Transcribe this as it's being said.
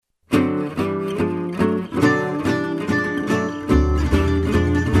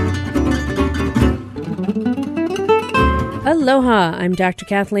Aloha, I'm Dr.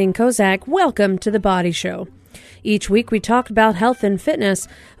 Kathleen Kozak. Welcome to The Body Show. Each week we talk about health and fitness,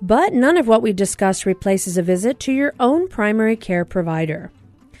 but none of what we discuss replaces a visit to your own primary care provider.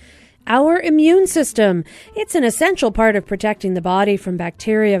 Our immune system. It's an essential part of protecting the body from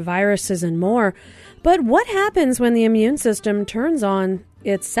bacteria, viruses, and more. But what happens when the immune system turns on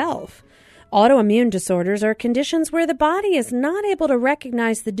itself? Autoimmune disorders are conditions where the body is not able to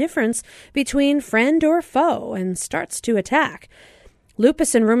recognize the difference between friend or foe and starts to attack.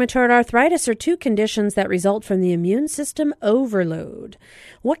 Lupus and rheumatoid arthritis are two conditions that result from the immune system overload.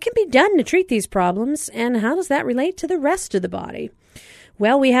 What can be done to treat these problems, and how does that relate to the rest of the body?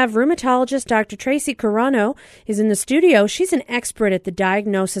 Well, we have rheumatologist Dr. Tracy Kurano is in the studio. She's an expert at the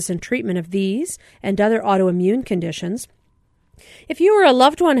diagnosis and treatment of these and other autoimmune conditions. If you or a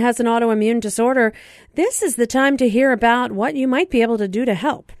loved one has an autoimmune disorder, this is the time to hear about what you might be able to do to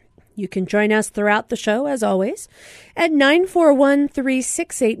help. You can join us throughout the show, as always, at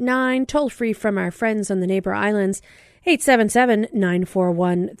 941-3689, toll-free from our friends on the neighbor islands,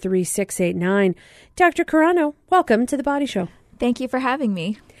 877-941-3689. Dr. Kurano, welcome to The Body Show. Thank you for having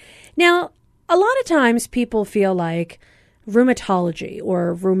me. Now, a lot of times people feel like rheumatology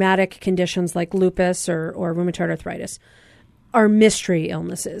or rheumatic conditions like lupus or rheumatoid arthritis are mystery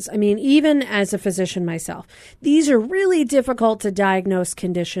illnesses. I mean, even as a physician myself, these are really difficult to diagnose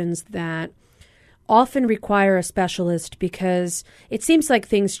conditions that often require a specialist because it seems like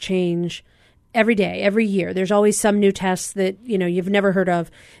things change every day, every year. There's always some new test that, you've never heard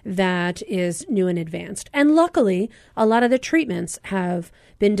of that is new and advanced. And luckily, a lot of the treatments have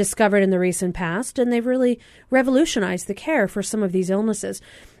been discovered in the recent past, and they've really revolutionized the care for some of these illnesses.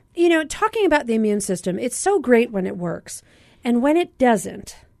 Talking about the immune system, it's so great when it works. And when it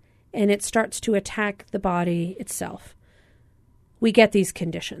doesn't, and it starts to attack the body itself, we get these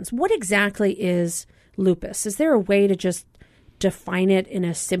conditions. What exactly is lupus? Is there a way to just define it in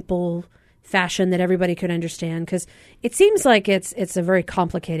a simple fashion that everybody could understand? Because it seems like it's a very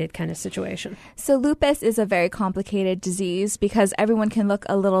complicated kind of situation. So lupus is a very complicated disease because everyone can look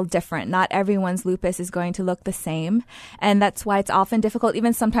a little different. Not everyone's lupus is going to look the same. And that's why it's often difficult,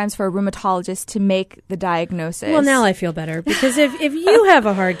 even sometimes for a rheumatologist, to make the diagnosis. Well, now I feel better because if you have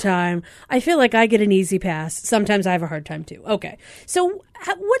a hard time, I feel like I get an easy pass. Sometimes I have a hard time too. Okay. So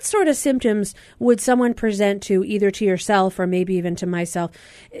what sort of symptoms would someone present to either to yourself or maybe even to myself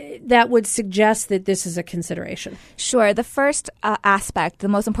that would suggest that this is a consideration? Sure. The first aspect, the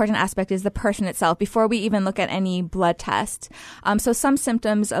most important aspect, is the person itself before we even look at any blood test. So some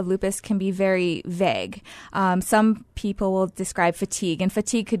symptoms of lupus can be very vague. Some people will describe fatigue, and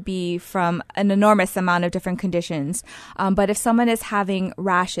fatigue could be from an enormous amount of different conditions. But if someone is having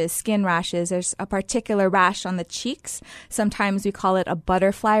rashes, skin rashes, there's a particular rash on the cheeks. Sometimes we call it a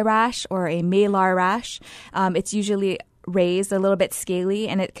butterfly rash or a malar rash. It's usually raised, a little bit scaly,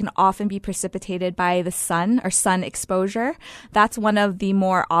 and it can often be precipitated by the sun or sun exposure. That's one of the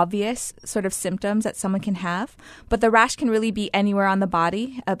more obvious sort of symptoms that someone can have. But the rash can really be anywhere on the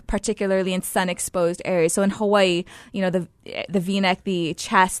body, particularly in sun-exposed areas. So in Hawaii, the V-neck, the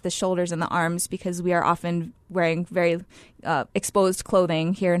chest, the shoulders, and the arms, because we are often wearing very exposed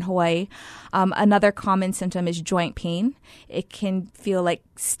clothing here in Hawaii. Another common symptom is joint pain. It can feel like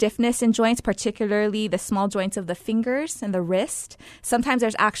stiffness in joints, particularly the small joints of the fingers and the wrist. Sometimes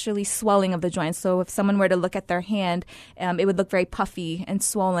there's actually swelling of the joints. So if someone were to look at their hand, it would look very puffy and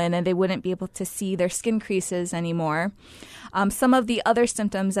swollen, and they wouldn't be able to see their skin creases anymore. Some of the other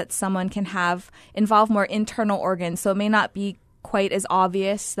symptoms that someone can have involve more internal organs, so it may not be quite as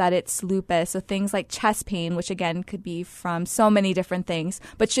obvious that it's lupus. So things like chest pain, which again could be from so many different things,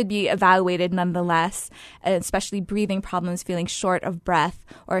 but should be evaluated nonetheless, especially breathing problems, feeling short of breath,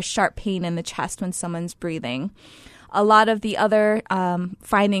 or a sharp pain in the chest when someone's breathing. A lot of the other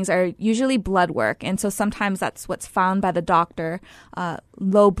findings are usually blood work, and so sometimes that's what's found by the doctor.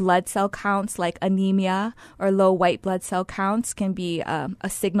 Low blood cell counts like anemia or low white blood cell counts can be a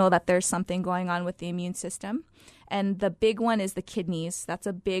signal that there's something going on with the immune system. And the big one is the kidneys. That's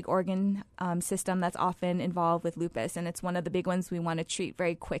a big organ system that's often involved with lupus, and it's one of the big ones we want to treat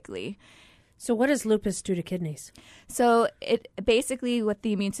very quickly. So what does lupus do to kidneys? So it basically, what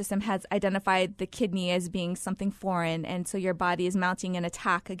the immune system has identified the kidney as being something foreign, and so your body is mounting an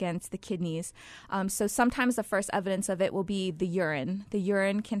attack against the kidneys. So sometimes the first evidence of it will be the urine. The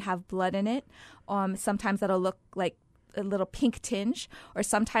urine can have blood in it. Sometimes that'll look like a little pink tinge, or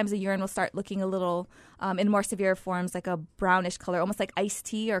sometimes the urine will start looking a little, in more severe forms, like a brownish color, almost like iced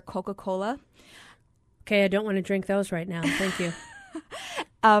tea or Coca-Cola. Okay, I don't want to drink those right now. Thank you.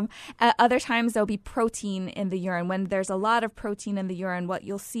 At other times, there'll be protein in the urine. When there's a lot of protein in the urine, what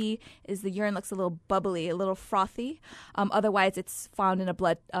you'll see is the urine looks a little bubbly, a little frothy. Otherwise, it's found in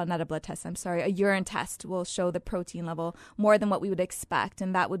a urine test will show the protein level more than what we would expect.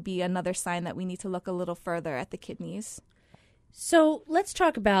 And that would be another sign that we need to look a little further at the kidneys. So let's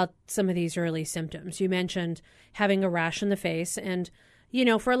talk about some of these early symptoms. You mentioned having a rash in the face. And,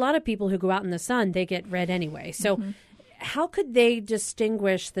 for a lot of people who go out in the sun, they get red anyway. So how could they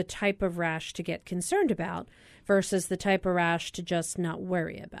distinguish the type of rash to get concerned about versus the type of rash to just not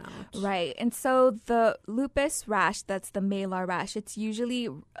worry about? Right. And so the lupus rash, that's the malar rash, it's usually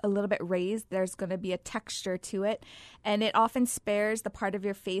a little bit raised. There's going to be a texture to it. And it often spares the part of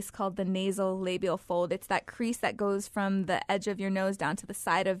your face called the nasal labial fold. It's that crease that goes from the edge of your nose down to the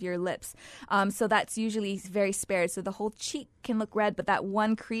side of your lips. So that's usually very spared. So the whole cheek can look red, but that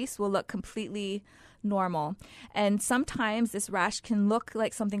one crease will look completely normal. And sometimes this rash can look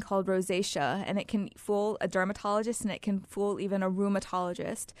like something called rosacea, and it can fool a dermatologist and it can fool even a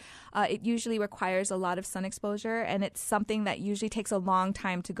rheumatologist. It usually requires a lot of sun exposure, and it's something that usually takes a long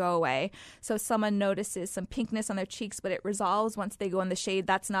time to go away. So if someone notices some pinkness on their cheeks, but it resolves once they go in the shade,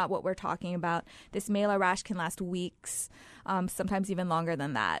 that's not what we're talking about. This malar rash can last weeks, sometimes even longer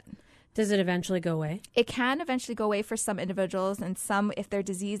than that. Does it eventually go away? It can eventually go away for some individuals, and some, if their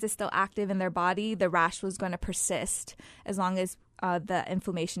disease is still active in their body, the rash was going to persist as long as the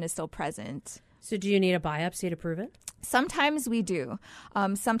inflammation is still present. So do you need a biopsy to prove it? Sometimes we do.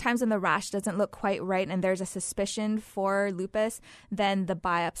 Sometimes when the rash doesn't look quite right and there's a suspicion for lupus, then the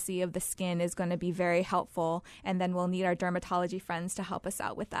biopsy of the skin is going to be very helpful, and then we'll need our dermatology friends to help us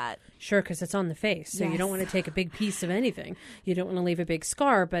out with that. Sure, because it's on the face, so you don't want to take a big piece of anything. You don't want to leave a big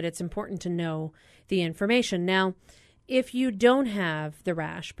scar, but it's important to know the information. Now, if you don't have the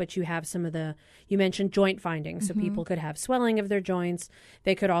rash, but you have some of you mentioned joint findings, so people could have swelling of their joints.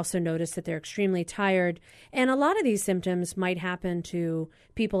 They could also notice that they're extremely tired. And a lot of these symptoms might happen to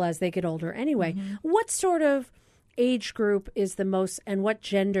people as they get older anyway. What sort of age group is the most, and what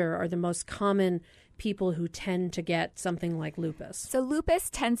gender are the most common people who tend to get something like lupus? So lupus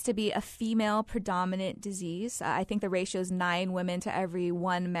tends to be a female predominant disease. I think the ratio is 9 women to every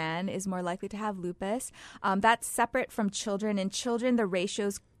 1 man is more likely to have lupus. That's separate from children. In children, the ratio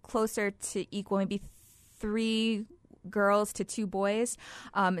is closer to equal, maybe 3 girls to 2 boys.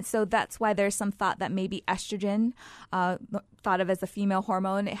 So that's why there's some thought that maybe estrogen, thought of as the female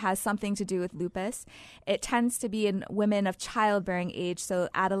hormone, it has something to do with lupus. It tends to be in women of childbearing age, so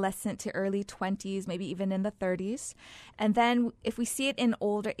adolescent to early 20s, maybe even in the 30s. And then if we see it in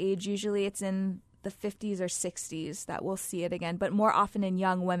older age, usually it's in the 50s or 60s that we'll see it again, but more often in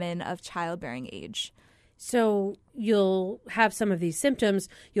young women of childbearing age. So you'll have some of these symptoms,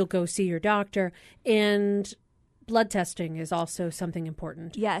 you'll go see your doctor, and blood testing is also something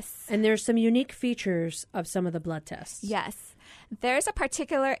important. Yes. And there's some unique features of some of the blood tests. Yes. There's a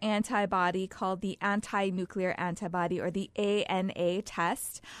particular antibody called the anti-nuclear antibody, or the ANA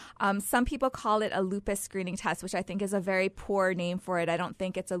test. Some people call it a lupus screening test, which I think is a very poor name for it. I don't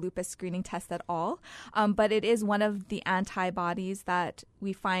think it's a lupus screening test at all. But it is one of the antibodies that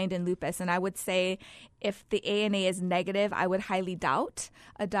we find in lupus. And I would say if the ANA is negative, I would highly doubt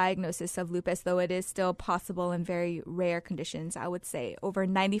a diagnosis of lupus, though it is still possible in very rare conditions. I would say over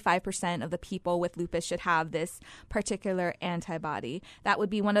 95% of the people with lupus should have this particular antibody. That would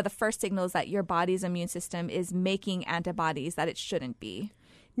be one of the first signals that your body's immune system is making antibodies that it shouldn't be.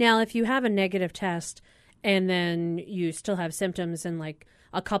 Now, if you have a negative test and then you still have symptoms in like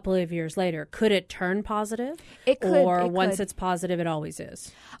a couple of years later, could it turn positive? It could. Or once it's positive, it always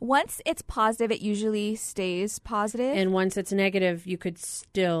is? Once it's positive, it usually stays positive. And once it's negative, you could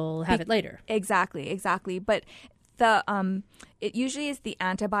still have it later. Exactly. But it usually is the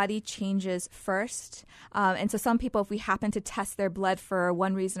antibody changes first. And so some people, if we happen to test their blood for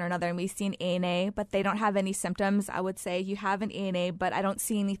one reason or another and we see an ANA, but they don't have any symptoms, I would say you have an ANA, but I don't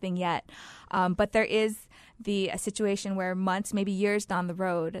see anything yet. But there is a situation where months, maybe years down the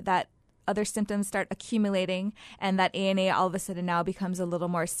road, that other symptoms start accumulating and that ANA all of a sudden now becomes a little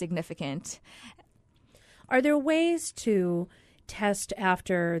more significant. Are there ways to test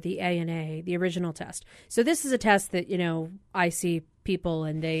after the ANA, the original test? So this is a test that, I see people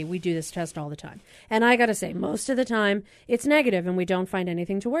and we do this test all the time. And I got to say, most of the time it's negative and we don't find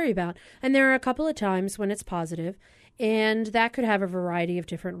anything to worry about. And there are a couple of times when it's positive, and that could have a variety of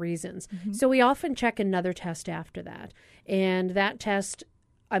different reasons. Mm-hmm. So we often check another test after that. And that test,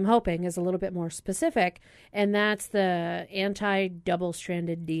 I'm hoping, is a little bit more specific, and that's the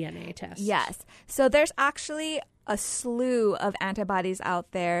anti-double-stranded DNA test. Yes. So there's actually a slew of antibodies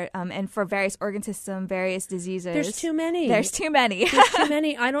out there, and for various organ system, various diseases. There's too many. There's too many. There's too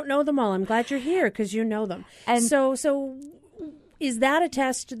many. I don't know them all. I'm glad you're here because you know them. And so is that a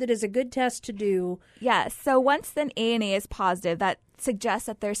test that is a good test to do? Yes. So once an ANA is positive, that suggests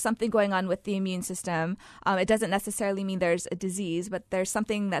that there's something going on with the immune system. It doesn't necessarily mean there's a disease, but there's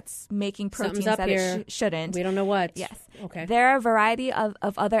something that's making proteins that it shouldn't. We don't know what. Yes. Okay. There are a variety of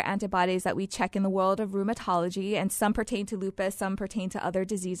other antibodies that we check in the world of rheumatology, and some pertain to lupus, some pertain to other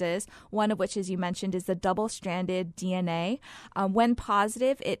diseases, one of which, as you mentioned, is the double-stranded DNA. When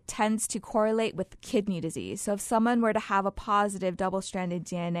positive, it tends to correlate with kidney disease. So if someone were to have a positive double-stranded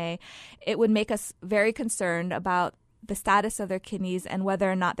DNA, it would make us very concerned about the status of their kidneys and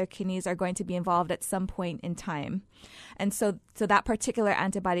whether or not their kidneys are going to be involved at some point in time. And so that particular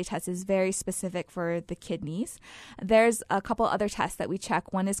antibody test is very specific for the kidneys. There's a couple other tests that we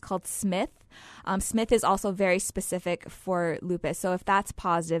check. One is called Smith. Smith is also very specific for lupus. So if that's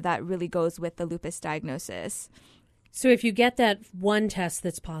positive, that really goes with the lupus diagnosis. So if you get that one test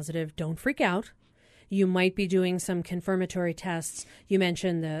that's positive, don't freak out. You might be doing some confirmatory tests. You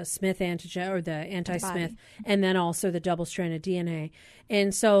mentioned the Smith antigen or the anti-Smith, and then also the double-stranded DNA.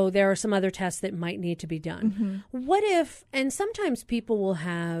 And so there are some other tests that might need to be done. Mm-hmm. What if, and sometimes people will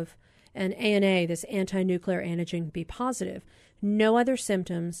have an ANA, this anti-nuclear antigen, be positive, no other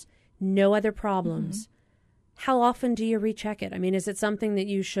symptoms, no other problems. Mm-hmm. How often do you recheck it? I mean, is it something that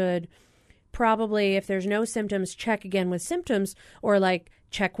you should probably, if there's no symptoms, check again with symptoms, or like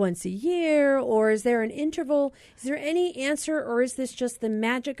check once a year, or is there an interval? Is there any answer, or is this just the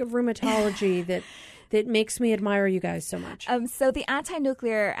magic of rheumatology that makes me admire you guys so much? So the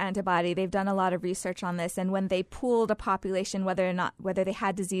anti-nuclear antibody, they've done a lot of research on this, and when they pooled a population, whether they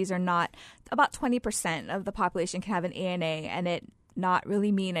had disease or not, about 20% of the population can have an ANA, and it not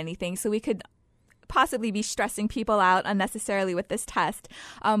really mean anything. So we could possibly be stressing people out unnecessarily with this test.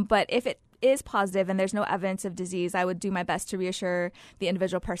 But if it is positive and there's no evidence of disease, I would do my best to reassure the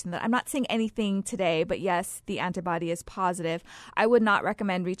individual person that I'm not seeing anything today, but yes, the antibody is positive. I would not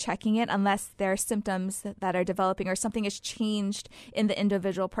recommend rechecking it unless there are symptoms that are developing or something has changed in the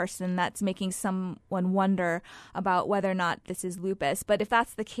individual person that's making someone wonder about whether or not this is lupus. But if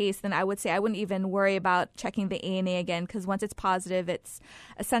that's the case, then I would say I wouldn't even worry about checking the ANA again, because once it's positive, it's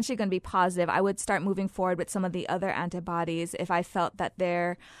essentially going to be positive. I would start moving forward with some of the other antibodies. If I felt that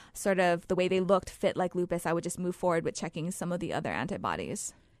they're sort of the way they looked fit like lupus, I would just move forward with checking some of the other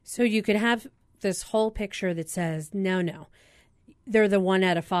antibodies. So you could have this whole picture that says, no, they're the 1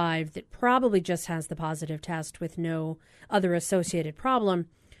 out of 5 that probably just has the positive test with no other associated problem.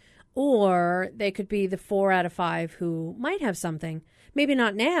 Or they could be the 4 out of 5 who might have something. Maybe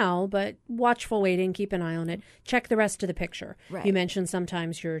not now, but watchful waiting, keep an eye on it. Check the rest of the picture. Right. You mentioned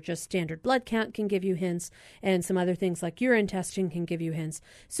sometimes your just standard blood count can give you hints, and some other things like urine testing can give you hints.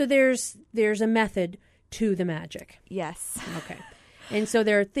 So there's a method to the magic. Yes. Okay. And so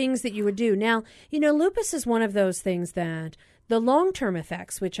there are things that you would do. Now, lupus is one of those things that the long-term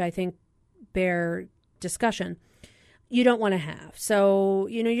effects, which I think bear discussion, you don't want to have. So,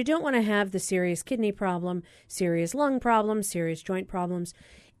 you don't want to have the serious kidney problem, serious lung problem, serious joint problems.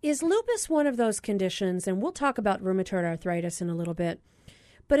 Is lupus one of those conditions, and we'll talk about rheumatoid arthritis in a little bit,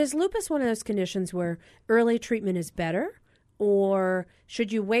 but is lupus one of those conditions where early treatment is better, or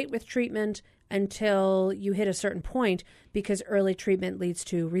should you wait with treatment until you hit a certain point because early treatment leads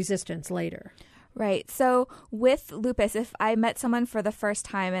to resistance later? Right. So with lupus, if I met someone for the first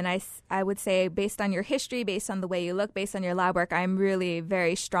time and I would say, based on your history, based on the way you look, based on your lab work, I'm really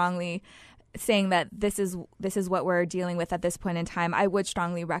very strongly saying that this is what we're dealing with at this point in time, I would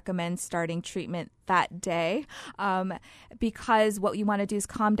strongly recommend starting treatment that day, because what you want to do is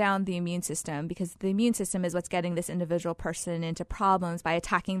calm down the immune system, because the immune system is what's getting this individual person into problems by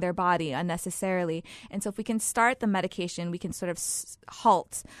attacking their body unnecessarily. And so if we can start the medication, we can sort of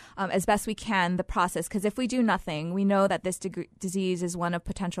halt as best we can the process, because if we do nothing, we know that this disease is one of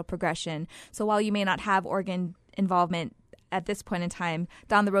potential progression. So while you may not have organ involvement at this point in time,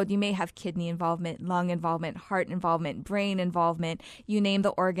 down the road, you may have kidney involvement, lung involvement, heart involvement, brain involvement. You name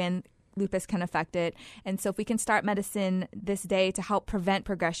the organ, lupus can affect it. And so if we can start medicine this day to help prevent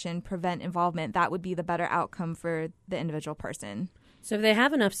progression, prevent involvement, that would be the better outcome for the individual person. So if they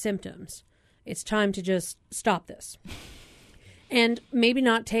have enough symptoms, it's time to just stop this. And maybe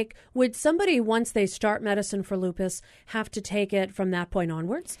not take, would somebody, once they start medicine for lupus, have to take it from that point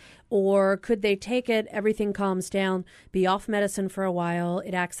onwards? Or could they take it, everything calms down, be off medicine for a while,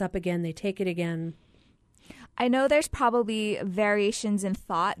 it acts up again, they take it again? I know there's probably variations in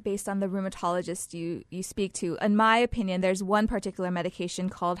thought based on the rheumatologist you speak to. In my opinion, there's one particular medication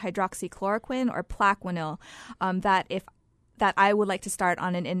called hydroxychloroquine or Plaquenil that I would like to start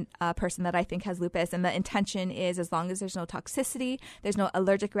on a person that I think has lupus. And the intention is, as long as there's no toxicity, there's no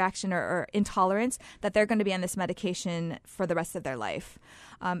allergic reaction or intolerance, that they're going to be on this medication for the rest of their life.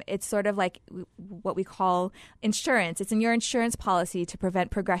 It's sort of like what we call insurance. It's in your insurance policy to prevent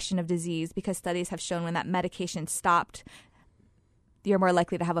progression of disease, because studies have shown when that medication stopped, you're more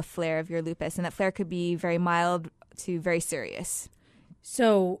likely to have a flare of your lupus. And that flare could be very mild to very serious.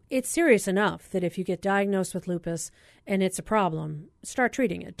 So it's serious enough that if you get diagnosed with lupus and it's a problem, start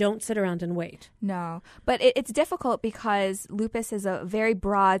treating it. Don't sit around and wait. No, but it's difficult because lupus is a very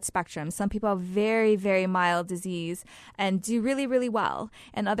broad spectrum. Some people have very, very mild disease and do really, really well.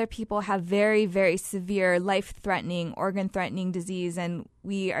 And other people have very, very severe, life-threatening, organ-threatening disease. And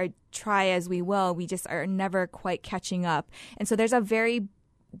we try as we will, we just are never quite catching up. And so there's a very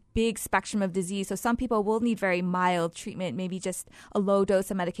big spectrum of disease. So some people will need very mild treatment, maybe just a low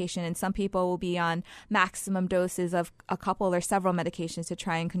dose of medication, and some people will be on maximum doses of a couple or several medications to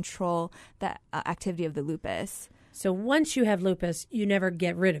try and control the activity of the lupus. So once you have lupus, you never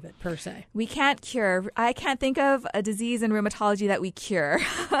get rid of it, per se. We can't cure. I can't think of a disease in rheumatology that we cure.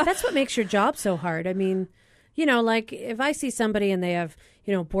 That's what makes your job so hard. I mean, you know, like if I see somebody and they have,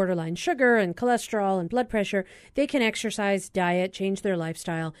 you know, borderline sugar and cholesterol and blood pressure, they can exercise, diet, change their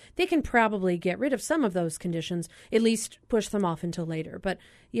lifestyle. They can probably get rid of some of those conditions, at least push them off until later. But,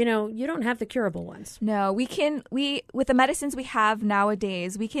 you know, you don't have the curable ones. No, with the medicines we have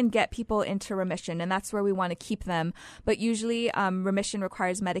nowadays, we can get people into remission, and that's where we want to keep them. But usually remission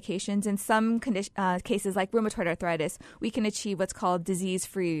requires medications. In some cases, like rheumatoid arthritis, we can achieve what's called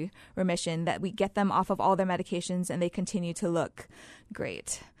disease-free remission, that we get them off of all their medications and they continue to look great.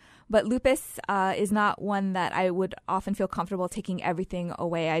 But lupus is not one that I would often feel comfortable taking everything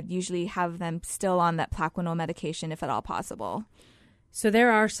away. I'd usually have them still on that Plaquenil medication if at all possible. So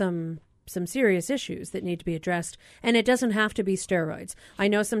there are some serious issues that need to be addressed, and it doesn't have to be steroids. I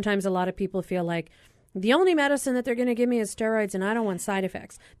know sometimes a lot of people feel like the only medicine that they're going to give me is steroids and I don't want side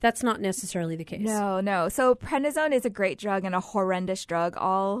effects. That's not necessarily the case. No. So prednisone is a great drug and a horrendous drug,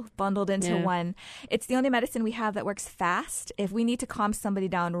 all bundled into one. It's the only medicine we have that works fast. If we need to calm somebody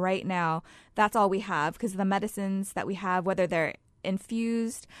down right now, that's all we have, because the medicines that we have, whether they're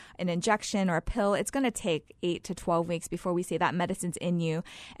infused, an injection, or a pill, it's going to take 8 to 12 weeks before we say that medicine's in you.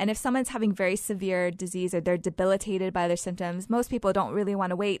 And if someone's having very severe disease or they're debilitated by their symptoms, most people don't really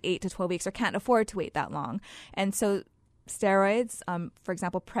want to wait 8 to 12 weeks or can't afford to wait that long. And so steroids, for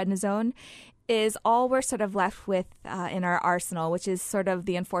example, prednisone, is all we're sort of left with in our arsenal, which is sort of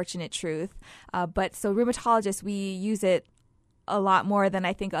the unfortunate truth. But so rheumatologists, we use it a lot more than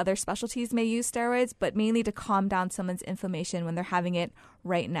I think other specialties may use steroids, but mainly to calm down someone's inflammation when they're having it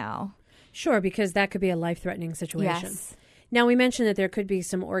right now. Sure, because that could be a life-threatening situation. Yes. Now, we mentioned that there could be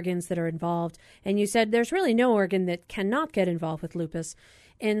some organs that are involved, and you said there's really no organ that cannot get involved with lupus.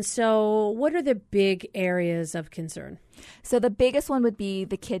 And so what are the big areas of concern? So the biggest one would be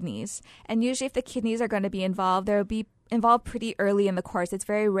the kidneys. And usually if the kidneys are going to be involved, there will be involved pretty early in the course. It's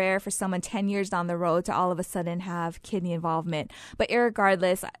very rare for someone 10 years down the road to all of a sudden have kidney involvement. But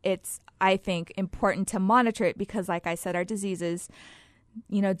irregardless, it's, I think, important to monitor it because, like I said, our diseases,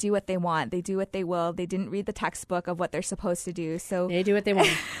 you know, do what they want. They do what they will. They didn't read the textbook of what they're supposed to do. So they do what they want.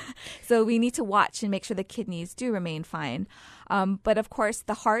 So we need to watch and make sure the kidneys do remain fine. But of course,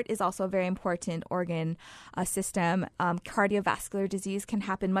 the heart is also a very important organ system. Cardiovascular disease can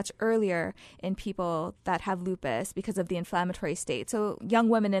happen much earlier in people that have lupus because of the inflammatory state. So young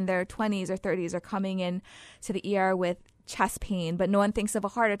women in their 20s or 30s are coming in to the ER with chest pain, but no one thinks of a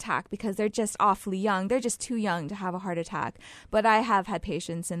heart attack because they're just awfully young. They're just too young to have a heart attack. But I have had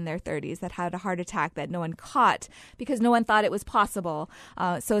patients in their 30s that had a heart attack that no one caught because no one thought it was possible.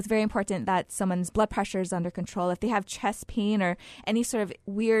 So it's very important that someone's blood pressure is under control. If they have chest pain or any sort of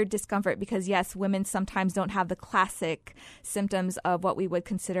weird discomfort, because yes, women sometimes don't have the classic symptoms of what we would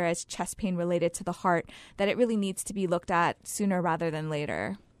consider as chest pain related to the heart, that it really needs to be looked at sooner rather than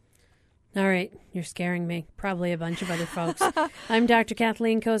later. All right, you're scaring me. Probably a bunch of other folks. I'm Dr.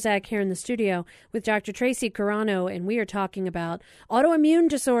 Kathleen Kozak here in the studio with Dr. Tracy Kurano, and we are talking about autoimmune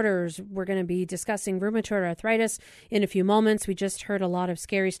disorders. We're going to be discussing rheumatoid arthritis in a few moments. We just heard a lot of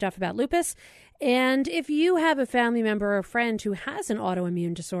scary stuff about lupus. And if you have a family member or a friend who has an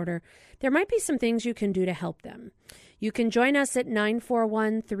autoimmune disorder, there might be some things you can do to help them. You can join us at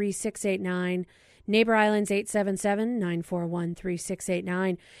 941-3689, Neighbor Islands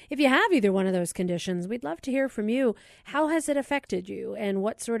 877-941-3689. If you have either one of those conditions, we'd love to hear from you. How has it affected you, and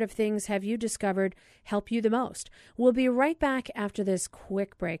what sort of things have you discovered help you the most? We'll be right back after this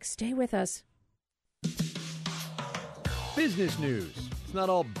quick break. Stay with us. Business news. It's not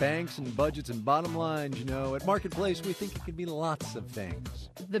all banks and budgets and bottom lines, you know. At Marketplace, we think it can be lots of things.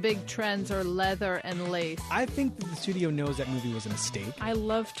 The big trends are leather and lace. I think that the studio knows that movie was a mistake. I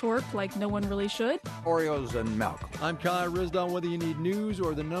love torque like no one really should. Oreos and milk. I'm Kai Rizdon. Whether you need news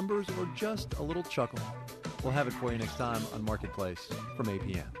or the numbers or just a little chuckle, we'll have it for you next time on Marketplace from 8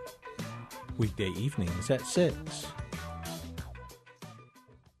 p.m. Weekday evenings at 6.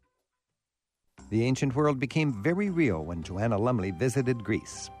 The ancient world became very real when Joanna Lumley visited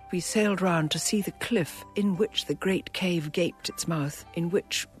Greece. We sailed round to see the cliff in which the great cave gaped its mouth, in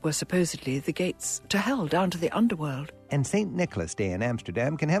which were supposedly the gates to hell down to the underworld. And St. Nicholas Day in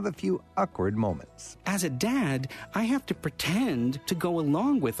Amsterdam can have a few awkward moments. As a dad, I have to pretend to go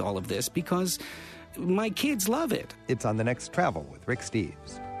along with all of this because my kids love it. It's on the next Travel with Rick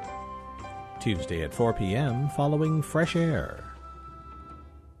Steves. Tuesday at 4 p.m. following Fresh Air.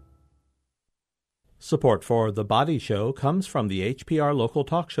 Support for The Body Show comes from the HPR Local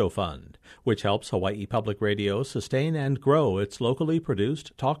Talk Show Fund, which helps Hawaii Public Radio sustain and grow its locally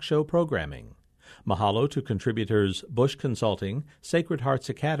produced talk show programming. Mahalo to contributors Bush Consulting, Sacred Hearts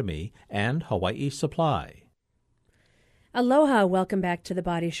Academy, and Hawaii Supply. Aloha, welcome back to The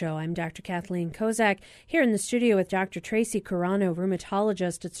Body Show. I'm Dr. Kathleen Kozak, here in the studio with Dr. Tracy Kurano,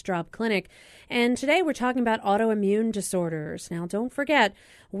 rheumatologist at Straub Clinic. And today we're talking about autoimmune disorders. Now, don't forget,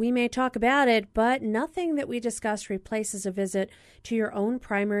 we may talk about it, but nothing that we discuss replaces a visit to your own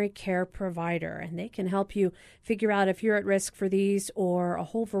primary care provider. And they can help you figure out if you're at risk for these or a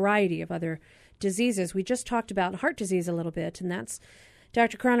whole variety of other diseases. We just talked about heart disease a little bit, and that's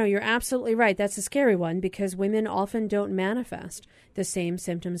Dr. Kurano, you're absolutely right. That's a scary one because women often don't manifest the same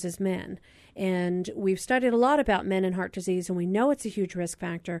symptoms as men. And we've studied a lot about men and heart disease, and we know it's a huge risk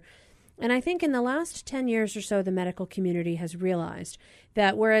factor. And I think in the last 10 years or so, the medical community has realized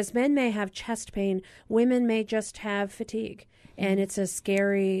that whereas men may have chest pain, women may just have fatigue. And it's a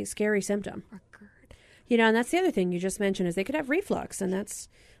scary, scary symptom. Or GERD. You know, and that's the other thing you just mentioned is they could have reflux, and that's...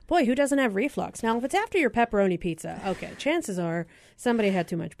 Boy, who doesn't have reflux? Now, if it's after your pepperoni pizza, okay, chances are somebody had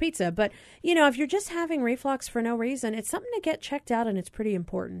too much pizza. But, you know, if you're just having reflux for no reason, it's something to get checked out, and it's pretty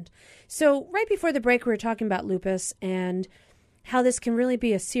important. So right before the break, we were talking about lupus and how this can really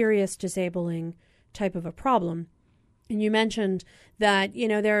be a serious disabling type of a problem. And you mentioned that, you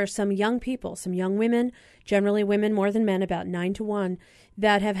know, there are some young people, some young women, generally women more than men, about 9 to 1,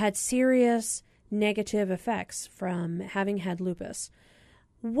 that have had serious negative effects from having had lupus.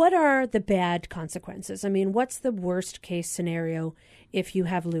 What are the bad consequences? I mean, what's the worst case scenario if you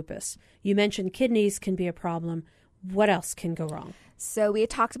have lupus? You mentioned kidneys can be a problem. What else can go wrong? So we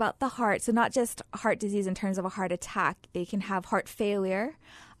had talked about the heart. So not just heart disease in terms of a heart attack. They can have heart failure.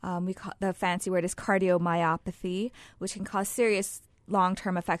 We call the fancy word is cardiomyopathy, which can cause serious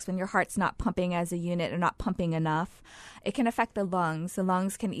long-term effects when your heart's not pumping as a unit or not pumping enough. It can affect the lungs. The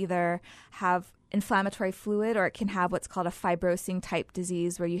lungs can either have inflammatory fluid, or it can have what's called a fibrosing type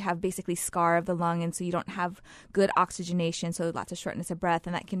disease where you have basically scar of the lung, and so you don't have good oxygenation, so lots of shortness of breath,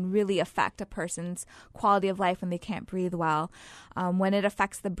 and that can really affect a person's quality of life when they can't breathe well. When it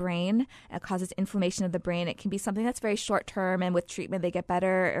affects the brain, it causes inflammation of the brain. It can be something that's very short term, and with treatment they get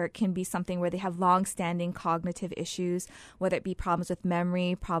better, or it can be something where they have long-standing cognitive issues, whether it be problems with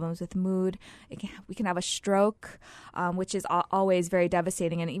memory, problems with mood. We can have a stroke, which is always very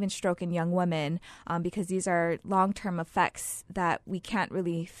devastating, and even stroke in young women. Because these are long-term effects that we can't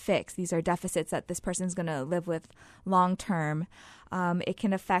really fix. These are deficits that this person's going to live with long-term. It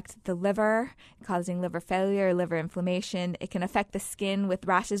can affect the liver, causing liver failure, liver inflammation. It can affect the skin with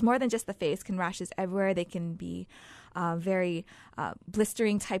rashes, more than just the face, can rashes everywhere. They can be very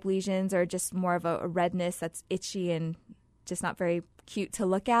blistering type lesions, or just more of a redness that's itchy and just not very cute to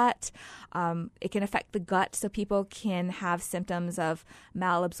look at. It can affect the gut, so people can have symptoms of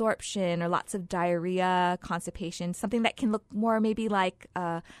malabsorption or lots of diarrhea, constipation, something that can look more maybe like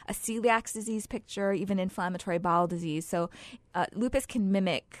a celiac disease picture, even inflammatory bowel disease. So lupus can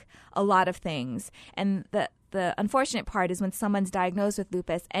mimic a lot of things. And the unfortunate part is when someone's diagnosed with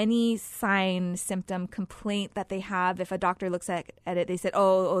lupus, any sign, symptom, complaint that they have, if a doctor looks at it, they said,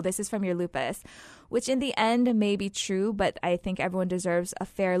 oh, this is from your lupus, which in the end may be true, but I think everyone deserves a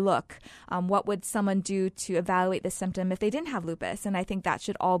fair look. What would someone do to evaluate the symptom if they didn't have lupus? And I think that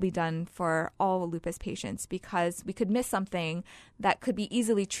should all be done for all lupus patients, because we could miss something that could be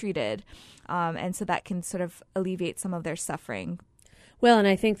easily treated, and so that can sort of alleviate some of their suffering. Well, and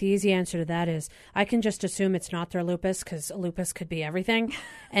I think the easy answer to that is I can just assume it's not their lupus, because lupus could be everything,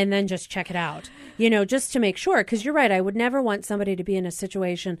 and then just check it out, just to make sure. Because you're right, I would never want somebody to be in a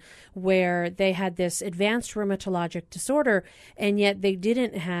situation where they had this advanced rheumatologic disorder and yet they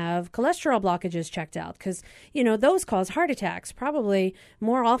didn't have cholesterol blockages checked out, because, those cause heart attacks, probably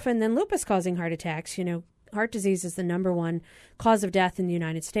more often than lupus causing heart attacks. Heart disease is the number one cause of death in the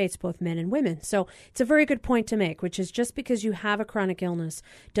United States, both men and women. So it's a very good point to make, which is just because you have a chronic illness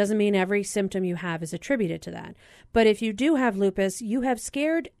doesn't mean every symptom you have is attributed to that. But if you do have lupus, you have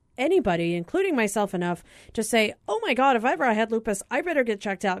scared anybody, including myself, enough to say, oh my God, if ever I had lupus, I better get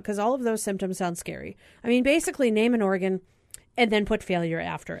checked out, because all of those symptoms sound scary. I mean, basically name an organ and then put failure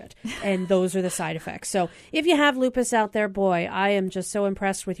after it. And those are the side effects. So if you have lupus out there, boy, I am just so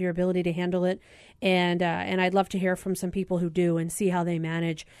impressed with your ability to handle it. And I'd love to hear from some people who do and see how they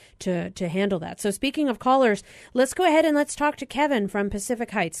manage to handle that. So speaking of callers, let's go ahead and let's talk to Kevin from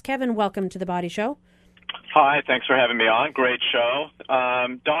Pacific Heights. Kevin, welcome to The Body Show. Hi, thanks for having me on. Great show.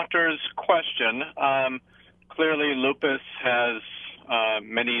 Doctor's question. Clearly lupus has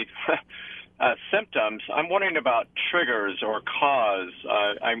many symptoms. I'm wondering about triggers or cause.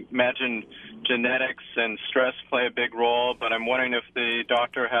 I imagine genetics and stress play a big role, but I'm wondering if the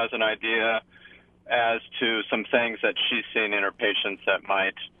doctor has an idea as to some things that she's seen in her patients that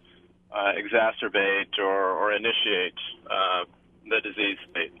might exacerbate or initiate the disease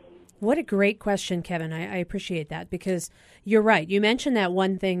state. What a great question, Kevin. I appreciate that, because you're right. You mentioned that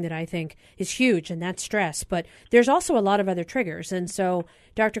one thing that I think is huge, and that's stress. But there's also a lot of other triggers. And so,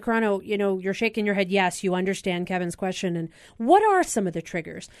 Dr. Kurano, you're shaking your head. Yes, you understand Kevin's question. And what are some of the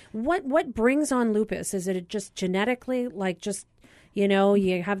triggers? What brings on lupus? Is it just genetically,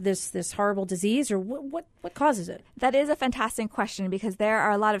 you have this horrible disease, or what causes it? That is a fantastic question, because there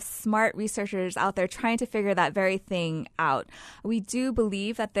are a lot of smart researchers out there trying to figure that very thing out. We do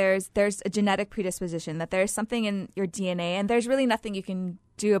believe that there's a genetic predisposition, that there's something in your DNA, and there's really nothing you can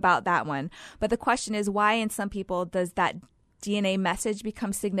do about that one. But the question is, why in some people does that DNA message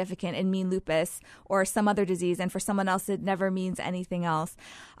becomes significant and mean lupus or some other disease, and for someone else it never means anything else?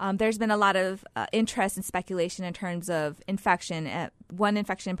 There's been a lot of interest and speculation in terms of infection. One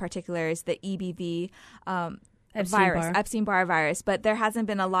infection in particular is the EBV Epstein-Barr virus, but there hasn't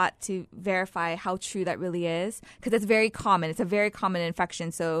been a lot to verify how true that really is, because it's very common. It's a very common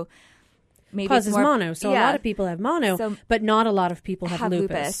infection, so maybe causes mono. So a lot of people have mono, but not a lot of people have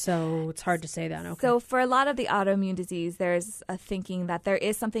lupus. So it's hard to say that. Okay. So for a lot of the autoimmune disease, there's a thinking that there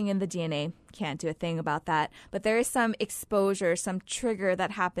is something in the DNA. Can't do a thing about that. But there is some exposure, some trigger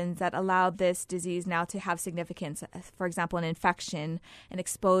that happens that allowed this disease now to have significance. For example, an infection, an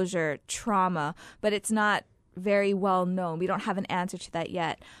exposure, trauma. But it's not very well known. We don't have an answer to that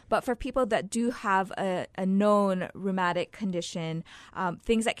yet. But for people that do have a known rheumatic condition,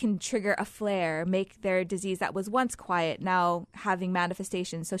 things that can trigger a flare, make their disease that was once quiet now having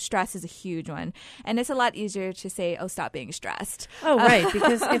manifestations. So stress is a huge one. And it's a lot easier to say, oh, stop being stressed. Oh, right.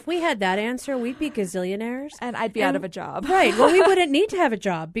 Because if we had that answer, we'd be gazillionaires. And I'd be out of a job. Right. Well, we wouldn't need to have a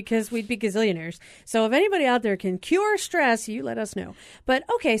job because we'd be gazillionaires. So if anybody out there can cure stress, you let us know. But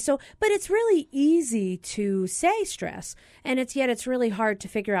okay, but it's really easy to say stress, and it's really hard to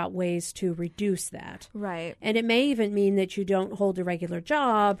figure out ways to reduce that. Right. And it may even mean that you don't hold a regular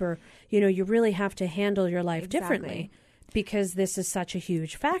job, or you really have to handle your life differently, because this is such a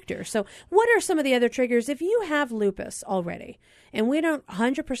huge factor. So what are some of the other triggers if you have lupus already? And we don't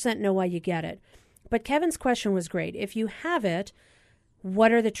 100% know why you get it, but Kevin's question was great. If you have it,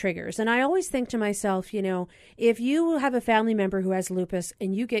 what are the triggers? And I always think to myself, if you have a family member who has lupus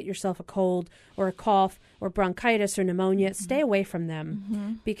and you get yourself a cold or a cough or bronchitis or pneumonia, stay away from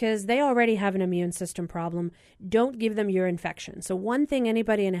them because they already have an immune system problem. Don't give them your infection. So one thing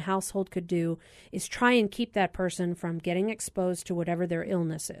anybody in a household could do is try and keep that person from getting exposed to whatever their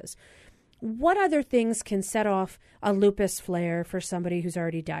illness is. What other things can set off a lupus flare for somebody who's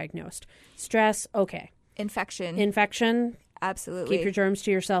already diagnosed? Stress, okay. Infection. Absolutely. Keep your germs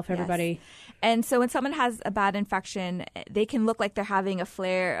to yourself, everybody. Yes. And so when someone has a bad infection, they can look like they're having a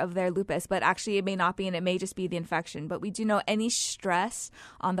flare of their lupus, but actually it may not be, and it may just be the infection. But we do know any stress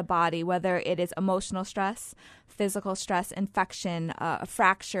on the body, whether it is emotional stress, physical stress, infection, a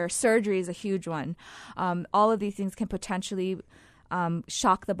fracture, surgery is a huge one. All of these things can potentially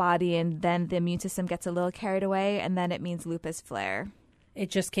shock the body, and then the immune system gets a little carried away, and then it means lupus flare. It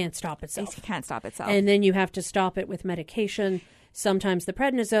just can't stop itself. It can't stop itself. And then you have to stop it with medication, sometimes the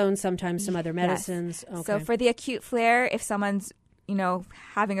prednisone, sometimes some other medicines. Yes. Okay. So for the acute flare, if someone's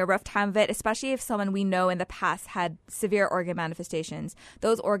having a rough time of it, especially if someone we know in the past had severe organ manifestations.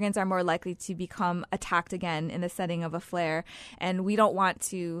 Those organs are more likely to become attacked again in the setting of a flare, and we don't want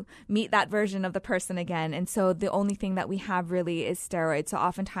to meet that version of the person again. And so the only thing that we have really is steroids. So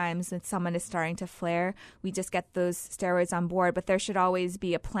oftentimes when someone is starting to flare, we just get those steroids on board, but there should always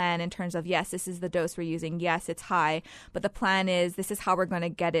be a plan in terms of, yes, this is the dose we're using. Yes, it's high, but the plan is this is how we're going to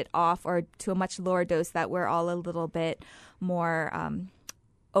get it off, or to a much lower dose that we're all a little bit more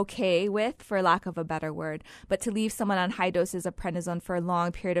okay with, for lack of a better word. But to leave someone on high doses of prednisone for a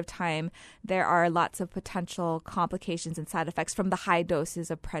long period of time, there are lots of potential complications and side effects from the high doses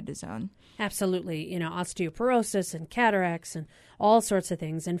of prednisone. Absolutely. Osteoporosis and cataracts and all sorts of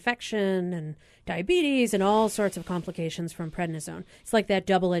things, infection and diabetes and all sorts of complications from prednisone. It's like that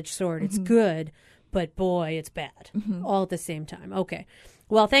double-edged sword. It's good, but boy, it's bad all at the same time. Okay.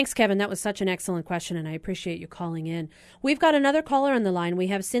 Well, thanks, Kevin. That was such an excellent question, and I appreciate you calling in. We've got another caller on the line. We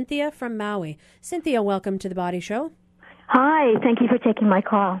have Cynthia from Maui. Cynthia, welcome to The Body Show. Hi. Thank you for taking my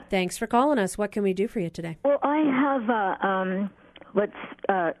call. Thanks for calling us. What can we do for you today? Well, I have what's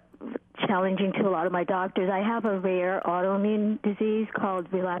challenging to a lot of my doctors. I have a rare autoimmune disease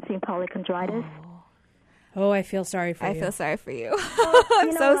called relapsing polychondritis. Oh, I feel sorry for you. I feel sorry for you.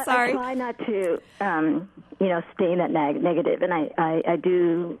 I'm so sorry. I try not to, stay in that negative, and I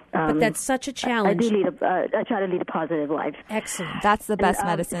do. But that's such a challenge. I try to lead a positive life. Excellent. That's the best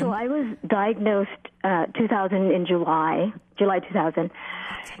medicine. So I was diagnosed 2000 in July 2000,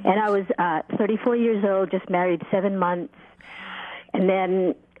 and I was 34 years old, just married 7 months, and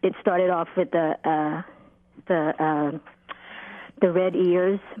then it started off with the red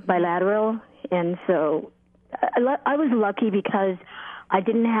ears, bilateral, and so. I was lucky because I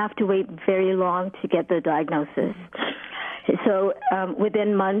didn't have to wait very long to get the diagnosis. So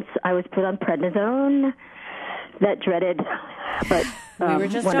within months, I was put on prednisone, that dreaded but we were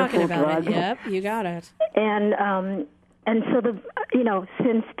just talking about drug. it. Yep, you got it. And so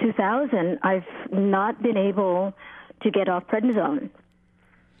since 2000, I've not been able to get off prednisone.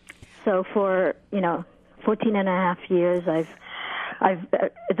 So for 14 and a half years, I've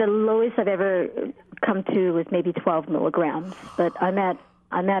the lowest I've ever come to was maybe 12 milligrams, but I'm at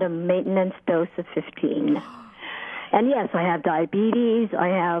a maintenance dose of 15. And yes, I have diabetes. I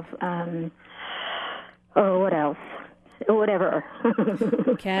have what else? Whatever.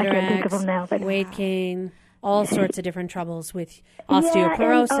 Cataracts, I can't think of them now, but weight gain, all sorts of different troubles with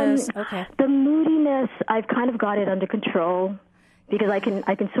osteoporosis. Yeah, and, okay. The moodiness, I've kind of got it under control. Because I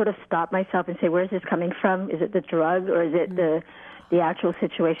can sort of stop myself and say, where's this coming from? Is it the drug or is it the actual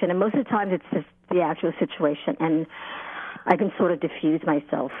situation? And most of the time it's just the actual situation, and I can sort of diffuse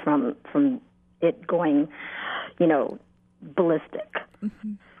myself from it going, ballistic.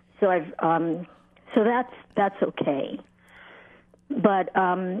 Mm-hmm. So that's okay. But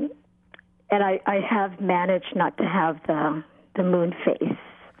and I have managed not to have the moon face,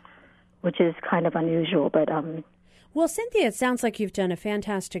 which is kind of unusual, but Well, Cynthia, it sounds like you've done a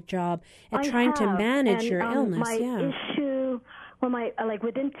fantastic job at trying to manage your illness. My issue,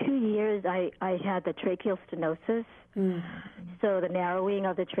 within 2 years, I had the tracheal stenosis, so the narrowing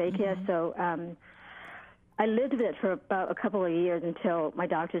of the trachea. Mm-hmm. So I lived with it for about a couple of years until my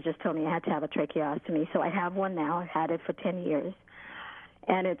doctor just told me I had to have a tracheostomy. So I have one now. I've had it for 10 years,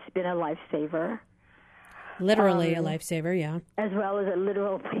 and it's been a lifesaver. Literally a lifesaver, yeah. As well as a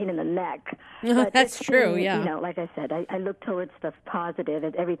literal pain in the neck. That's true, yeah. Like I said, I look towards the positive,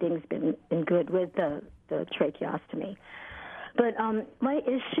 and everything's been good with the tracheostomy. But my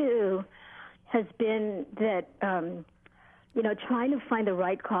issue has been that, trying to find the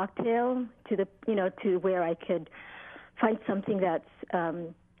right cocktail to where I could find something that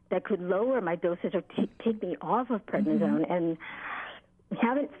could lower my dosage or take me off of prednisone, and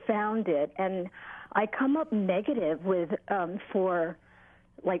haven't found it. And I come up negative with for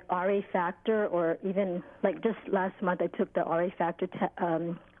like RA factor, or even like just last month I took the RA factor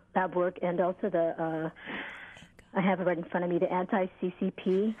lab work, and also the I have it right in front of me, the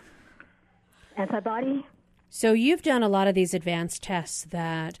anti-CCP antibody. So you've done a lot of these advanced tests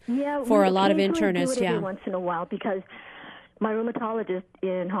that for a lot of internists, every once in a while, because my rheumatologist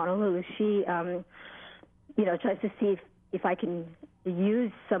in Honolulu, she tries to see if I can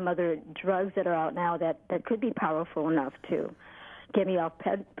use some other drugs that are out now that could be powerful enough to get me off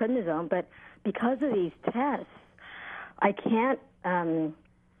prednisone. But because of these tests, I can't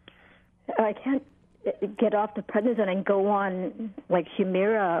get off the prednisone and go on like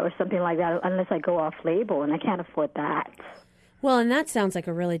Humira or something like that unless I go off label, and I can't afford that. Well, and that sounds like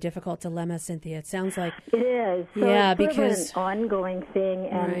a really difficult dilemma, Cynthia. It sounds like it is. So yeah, it's sort because of an ongoing thing,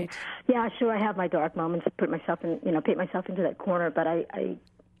 and right. yeah, sure, I have my dark moments, put myself into that corner, but I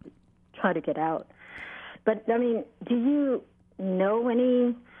try to get out. But I mean, do you know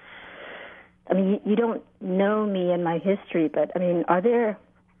any? I mean, you don't know me and my history, but I mean, are there?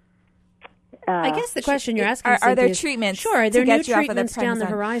 I guess the question you're asking are there is, treatments? Sure, are there to get new you off of treatments the down the prednisone?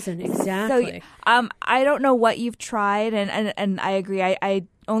 horizon? Exactly. So, I don't know what you've tried, and I agree. I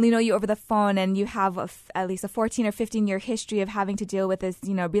only know you over the phone, and you have at least a 14 or 15-year history of having to deal with this,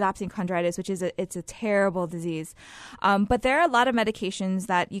 relapsing chondritis, which is it's a terrible disease. But there are a lot of medications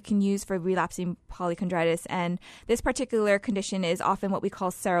that you can use for relapsing polychondritis, and this particular condition is often what we call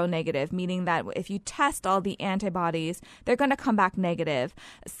seronegative, meaning that if you test all the antibodies, they're going to come back negative.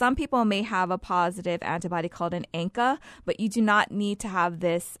 Some people may have a positive antibody called an ANCA, but you do not need to have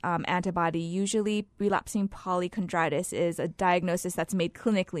this antibody. Usually, relapsing polychondritis is a diagnosis that's made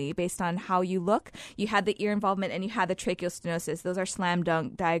clinically based on how you look. You had the ear involvement and you had the tracheal stenosis. Those are slam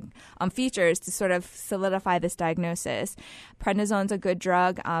dunk features to sort of solidify this diagnosis. Prednisone's a good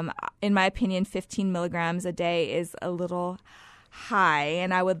drug. In my opinion, 15 milligrams a day is a little high,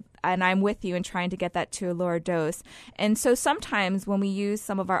 and I'm with you in trying to get that to a lower dose. And so sometimes when we use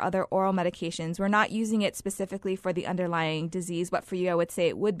some of our other oral medications, we're not using it specifically for the underlying disease, but for you, I would say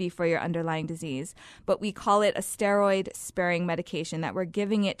it would be for your underlying disease. But we call it a steroid-sparing medication, that we're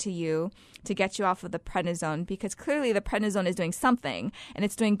giving it to you to get you off of the prednisone, because clearly the prednisone is doing something, and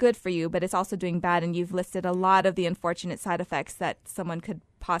it's doing good for you, but it's also doing bad, and you've listed a lot of the unfortunate side effects that someone could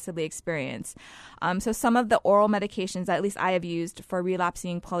possibly experience. So some of the oral medications that at least I have used for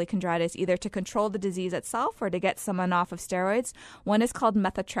relapsing polychondritis, either to control the disease itself or to get someone off of steroids. One is called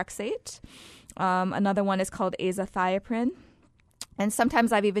methotrexate. Another one is called azathioprine. And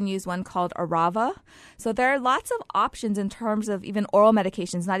sometimes I've even used one called Arava. So there are lots of options in terms of even oral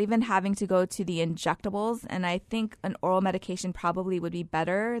medications, not even having to go to the injectables. And I think an oral medication probably would be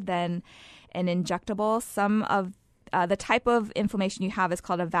better than an injectable. Some of the type of inflammation you have is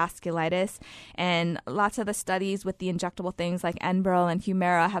called a vasculitis, and lots of the studies with the injectable things like Enbrel and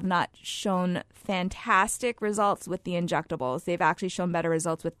Humira have not shown fantastic results with the injectables. They've actually shown better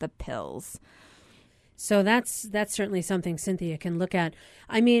results with the pills. So that's certainly something Cynthia can look at.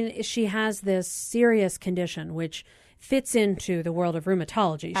 I mean, she has this serious condition which fits into the world of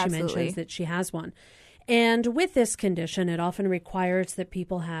rheumatology. Absolutely. She mentions that she has one. And with this condition, it often requires that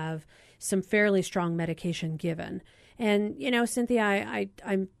people have some fairly strong medication given. And, Cynthia,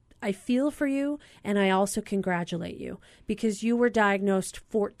 I feel for you, and I also congratulate you, because you were diagnosed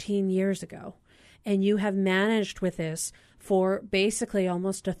 14 years ago, and you have managed with this for basically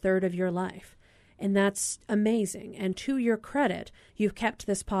almost a third of your life. And that's amazing. And to your credit, you've kept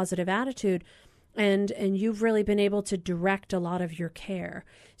this positive attitude, and you've really been able to direct a lot of your care.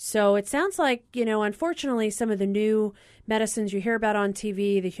 So it sounds like, unfortunately, some of the new medicines you hear about on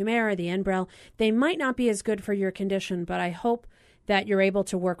TV, the Humira, the Enbrel, they might not be as good for your condition, but I hope that you're able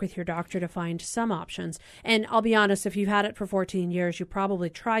to work with your doctor to find some options. And I'll be honest, if you've had it for 14 years, you probably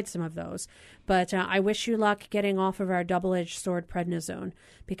tried some of those. But I wish you luck getting off of our double-edged sword prednisone,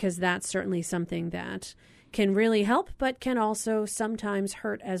 because that's certainly something that can really help, but can also sometimes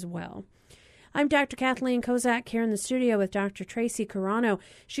hurt as well. I'm Dr. Kathleen Kozak here in the studio with Dr. Tracy Kurano.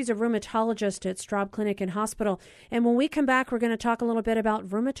 She's a rheumatologist at Straub Clinic and Hospital. And when we come back, we're going to talk a little bit about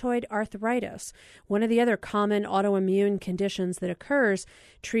rheumatoid arthritis, one of the other common autoimmune conditions that occurs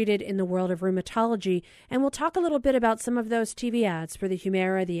treated in the world of rheumatology. And we'll talk a little bit about some of those TV ads for the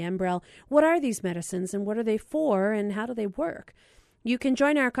Humira, the Enbrel. What are these medicines and what are they for and how do they work? You can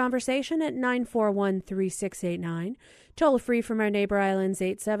join our conversation at 941-3689. Toll free from our neighbor islands,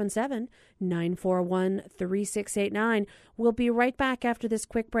 877-941-3689. We'll be right back after this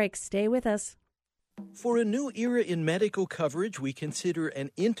quick break. Stay with us. For a new era in medical coverage, we consider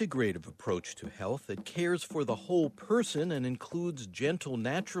an integrative approach to health that cares for the whole person and includes gentle,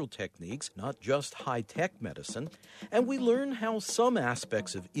 natural techniques, not just high-tech medicine. And we learn how some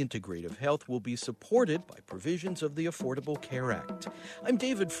aspects of integrative health will be supported by provisions of the Affordable Care Act. I'm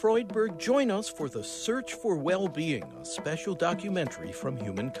David Freudberg. Join us for The Search for Well-Being, a special documentary from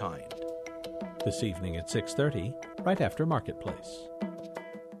Humankind. This evening at 6:30, right after Marketplace.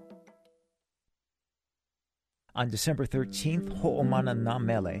 On December 13th, Ho'omana na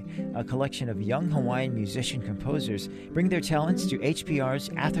Mele, a collection of young Hawaiian musician-composers, bring their talents to HPR's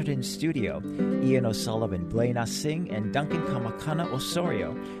Atherton studio. Ian O'Sullivan, Blaina Singh, and Duncan Kamakana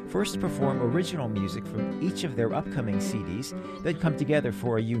Osorio first perform original music from each of their upcoming CDs, then come together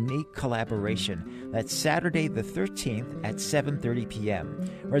for a unique collaboration. That's Saturday the 13th at 7:30 p.m.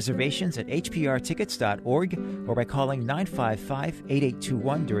 Reservations at hprtickets.org or by calling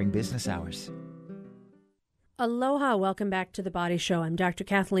 955-8821 during business hours. Aloha, welcome back to The Body Show. I'm Dr.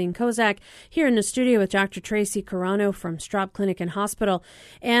 Kathleen Kozak here in the studio with Dr. Tracy Kurano from Straub Clinic and Hospital,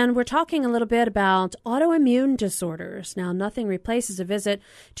 and we're talking a little bit about autoimmune disorders. Now, nothing replaces a visit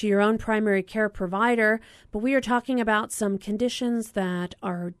to your own primary care provider, but we are talking about some conditions that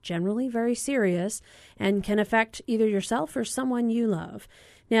are generally very serious and can affect either yourself or someone you love.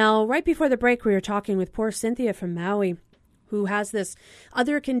 Now, right before the break, we were talking with poor Cynthia from Maui, who has this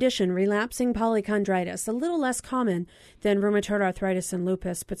other condition, relapsing polychondritis, a little less common than rheumatoid arthritis and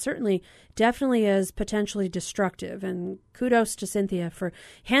lupus, but certainly definitely is potentially destructive. And kudos to Cynthia for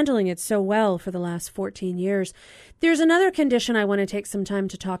handling it so well for the last 14 years. There's another condition I want to take some time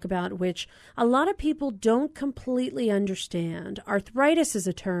to talk about, which a lot of people don't completely understand. Arthritis is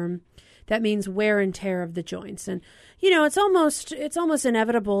a term that means wear and tear of the joints. And, you know, it's almost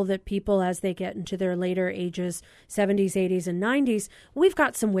inevitable that people, as they get into their later ages, 70s, 80s, and 90s, we've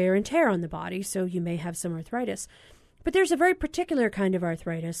got some wear and tear on the body, so you may have some arthritis. But there's a very particular kind of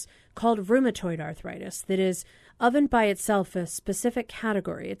arthritis called rheumatoid arthritis that is of and by itself a specific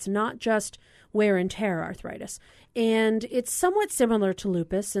category. It's not just wear and tear arthritis. And it's somewhat similar to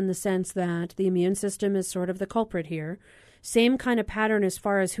lupus in the sense that the immune system is sort of the culprit here. Same kind of pattern as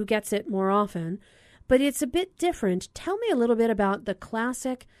far as who gets it more often, but it's a bit different. Tell me a little bit about the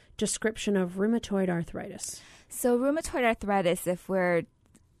classic description of rheumatoid arthritis. So rheumatoid arthritis, if we're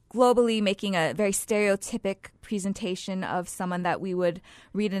globally making a very stereotypic presentation of someone that we would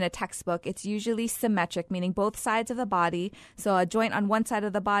read in a textbook, it's usually symmetric, meaning both sides of the body. So a joint on one side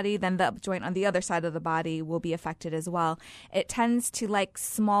of the body, then the joint on the other side of the body will be affected as well. It tends to like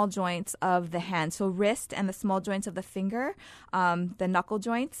small joints of the hand, so wrist and the small joints of the finger, the knuckle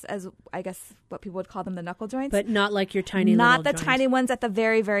joints, as I guess what people would call them, the knuckle joints. But not like your tiny little Not the joints. tiny ones at the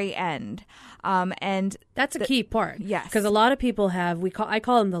very, very end. And that's a key part. Yes. Because a lot of people have, I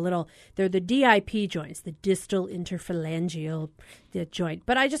call them they're the DIP joints, the distal interphalangeal joint.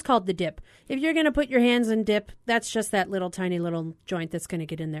 But I just call it the dip. If you're going to put your hands in dip, that's just that little tiny little joint that's going to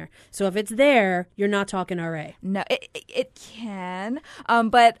get in there. So if it's there, you're not talking RA. No, it can.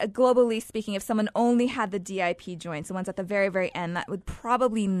 But globally speaking, if someone only had the DIP joints, the ones at the very, very end, that would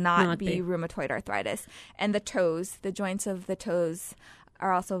probably not be rheumatoid arthritis. And the toes, the joints of the toes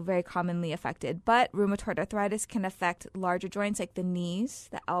are also very commonly affected. But rheumatoid arthritis can affect larger joints like the knees,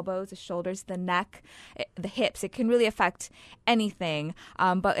 the elbows, the shoulders, the neck, the hips. It can really affect anything.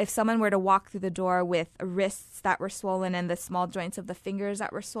 But if someone were to walk through the door with wrists that were swollen and the small joints of the fingers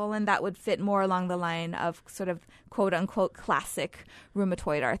that were swollen, that would fit more along the line of sort of quote-unquote classic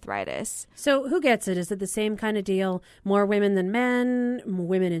rheumatoid arthritis. So who gets it? Is it the same kind of deal? More women than men?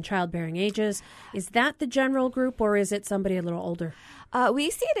 Women in childbearing ages? Is that the general group, or is it somebody a little older? We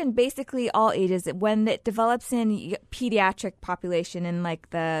see it in basically all ages. When it develops in pediatric population, in like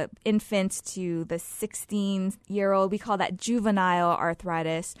the infants to the 16-year-old, we call that juvenile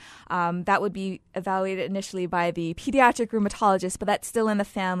arthritis. That would be evaluated initially by the pediatric rheumatologist, but that's still in the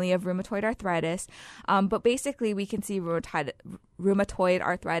family of rheumatoid arthritis. But basically, we can see rheumatoid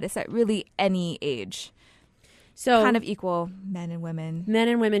arthritis at really any age. So kind of equal, men and women. Men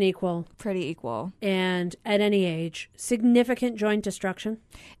and women equal. Pretty equal. And at any age, significant joint destruction?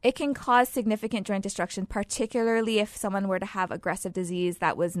 It can cause significant joint destruction, particularly if someone were to have aggressive disease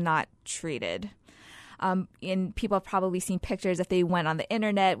that was not treated. And people have probably seen pictures if they went on the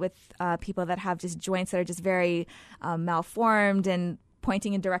internet with people that have just joints that are just very malformed and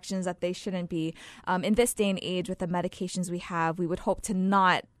pointing in directions that they shouldn't be. In this day and age, with the medications we have, we would hope to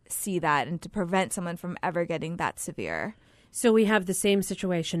not see that and to prevent someone from ever getting that severe. So we have the same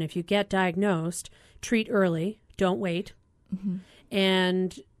situation. If you get diagnosed, treat early, don't wait. Mm-hmm.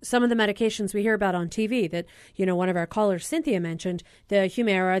 And some of the medications we hear about on TV that, you know, one of our callers, Cynthia, mentioned, the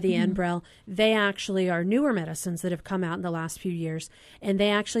Humira, the Enbrel, they actually are newer medicines that have come out in the last few years, and they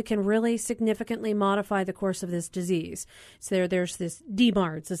actually can really significantly modify the course of this disease. So there's this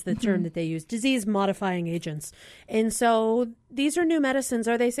DMARDs is the term that they use, disease-modifying agents. And so these are new medicines.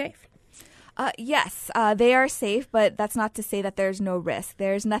 Are they safe? Yes, they are safe, but that's not to say that there's no risk.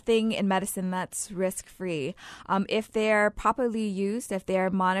 There's nothing in medicine that's risk-free. If they're properly used, if they're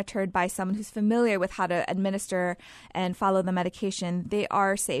monitored by someone who's familiar with how to administer and follow the medication, they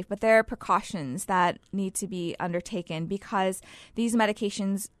are safe. But there are precautions that need to be undertaken because these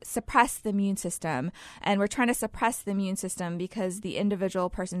medications suppress the immune system. And we're trying to suppress the immune system because the individual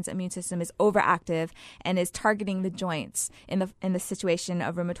person's immune system is overactive and is targeting the joints in the situation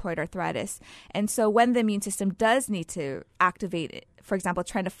of rheumatoid arthritis. And so when the immune system does need to activate it, for example,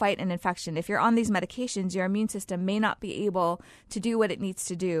 trying to fight an infection, if you're on these medications, your immune system may not be able to do what it needs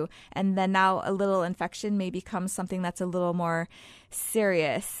to do. And then now a little infection may become something that's a little more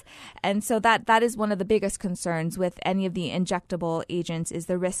serious. And so that is one of the biggest concerns with any of the injectable agents is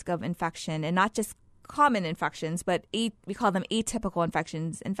the risk of infection, and not just common infections, but we call them atypical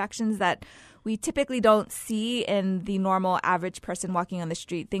infections that we typically don't see in the normal average person walking on the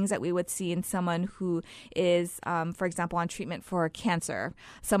street, things that we would see in someone who is, for example, on treatment for cancer,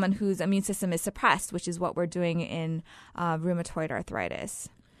 someone whose immune system is suppressed, which is what we're doing in rheumatoid arthritis.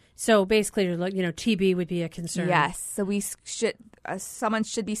 So basically, TB would be a concern. Yes. So we should someone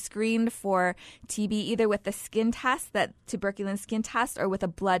should be screened for TB either with the skin test, that tuberculin skin test, or with a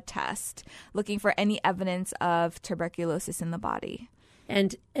blood test, looking for any evidence of tuberculosis in the body.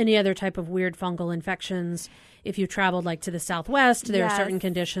 And any other type of weird fungal infections. If you traveled to the Southwest, there are certain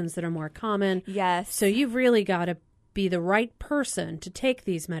conditions that are more common. Yes. So you've really got to be the right person to take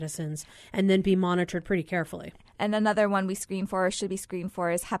these medicines and then be monitored pretty carefully. And another one we screen for, or should be screened for,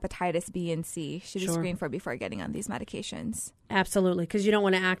 is hepatitis B and C. Should be Sure. screened for before getting on these medications. Absolutely, because you don't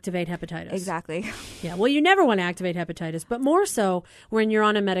want to activate hepatitis. Exactly. Yeah, well, you never want to activate hepatitis, but more so when you're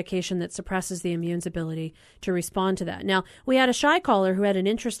on a medication that suppresses the immune's ability to respond to that. Now, we had a shy caller who had an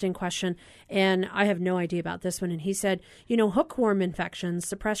interesting question, and I have no idea about this one, and he said, hookworm infections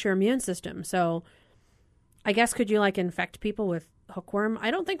suppress your immune system, so I guess could you infect people with hookworm?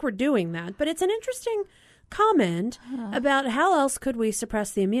 I don't think we're doing that, but it's an interesting comment about how else could we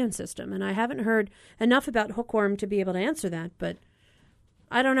suppress the immune system. And I haven't heard enough about hookworm to be able to answer that, but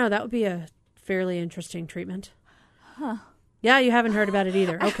I don't know. That would be a fairly interesting treatment. Huh. Yeah, you haven't heard about it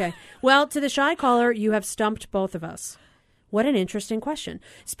either. Okay. Well, to the shy caller, you have stumped both of us. What an interesting question.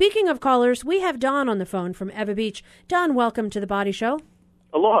 Speaking of callers, we have Don on the phone from Eva Beach. Don, welcome to The Body Show.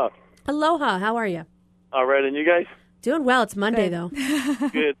 Aloha. Aloha. How are you? All right, and you guys? Doing well. It's Monday, though.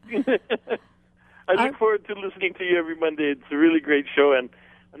 Good. I look forward to listening to you every Monday. It's a really great show, and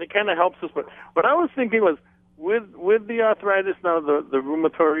it kind of helps us. But what I was thinking was, with the arthritis now, the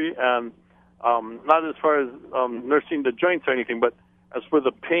rheumatoid, and not as far as nursing the joints or anything, but as for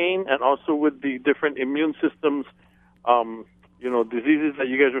the pain and also with the different immune systems, diseases that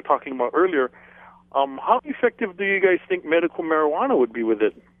you guys were talking about earlier, how effective do you guys think medical marijuana would be with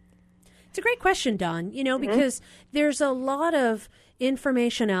it? It's a great question, Don, because there's a lot of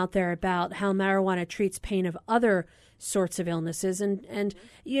information out there about how marijuana treats pain of other sorts of illnesses. And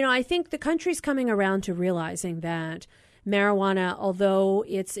I think the country's coming around to realizing that marijuana, although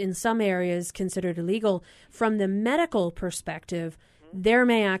it's in some areas considered illegal, from the medical perspective, there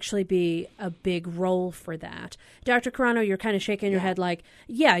may actually be a big role for that. Dr. Kurano, you're kind of shaking your head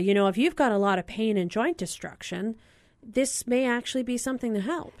if you've got a lot of pain and joint destruction, this may actually be something to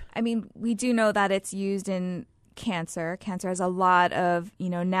help. I mean, we do know that it's used in cancer. Cancer has a lot of,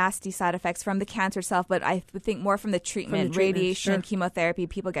 nasty side effects from the cancer itself, but I would think more from the treatment, radiation, sure. Chemotherapy.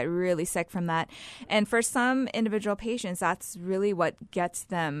 People get really sick from that. And for some individual patients, that's really what gets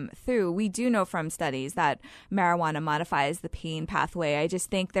them through. We do know from studies that marijuana modifies the pain pathway. I just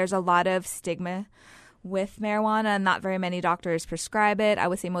think there's a lot of stigma with marijuana. Not very many doctors prescribe it. I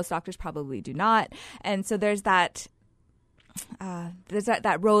would say most doctors probably do not. And so there's that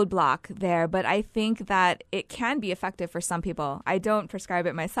roadblock there, but I think that it can be effective for some people. I don't prescribe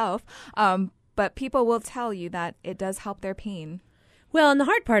it myself, but people will tell you that it does help their pain. Well, and the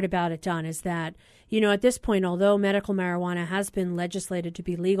hard part about it, Don, is that, at this point, although medical marijuana has been legislated to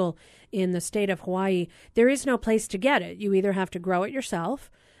be legal in the state of Hawaii, there is no place to get it. You either have to grow it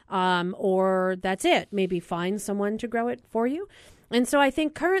yourself, or that's it. Maybe find someone to grow it for you. And so I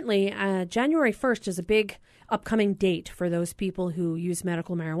think currently January 1st is a big upcoming date for those people who use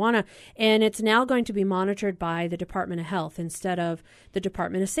medical marijuana, and it's now going to be monitored by the Department of Health instead of the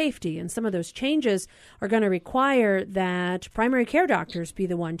Department of Safety. And some of those changes are going to require that primary care doctors be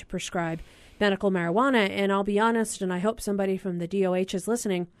the one to prescribe medical marijuana. And I'll be honest, and I hope somebody from the DOH is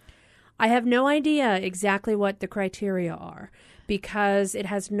listening, I have no idea exactly what the criteria are because it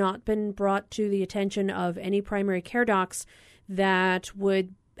has not been brought to the attention of any primary care docs that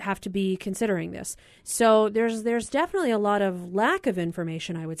would have to be considering this. So there's definitely a lot of lack of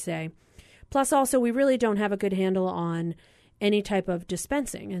information, I would say. Plus, also, we really don't have a good handle on any type of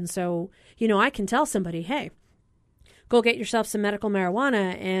dispensing. And so, I can tell somebody, hey, go get yourself some medical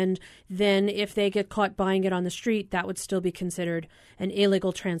marijuana, and then if they get caught buying it on the street, that would still be considered an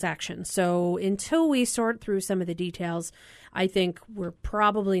illegal transaction. So until we sort through some of the details, I think we're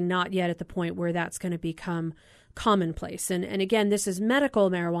probably not yet at the point where that's going to become commonplace. And again, this is medical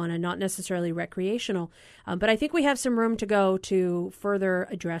marijuana, not necessarily recreational. But I think we have some room to go to further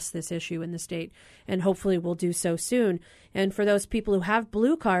address this issue in the state, and hopefully we'll do so soon. And for those people who have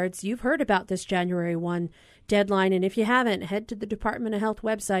blue cards, you've heard about this January 1 deadline. And if you haven't, head to the Department of Health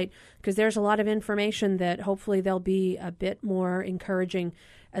website, because there's a lot of information that hopefully they'll be a bit more encouraging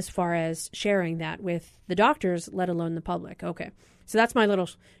as far as sharing that with the doctors, let alone the public. Okay. So that's my little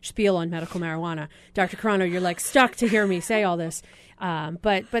spiel on medical marijuana. Dr. Kurano, you're like stuck to hear me say all this.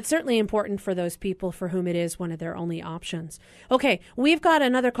 But certainly important for those people for whom it is one of their only options. Okay, we've got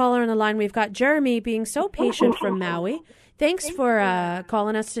another caller on the line. We've got Jeremy being so patient from Maui. Thanks for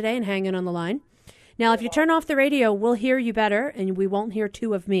calling us today and hanging on the line. Now, if you turn off the radio, we'll hear you better, and we won't hear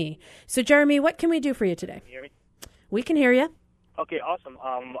two of me. So, Jeremy, what can we do for you today? Can you hear me? We can hear you. Okay, awesome.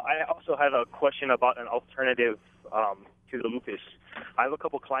 I also have a question about an alternative to the lupus. I have a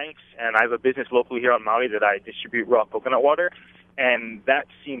couple clients, and I have a business locally here on Maui that I distribute raw coconut water, and that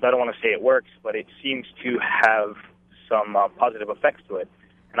seems, I don't want to say it works, but it seems to have some positive effects to it.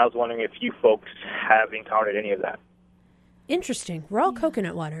 And I was wondering if you folks have encountered any of that. Interesting. Raw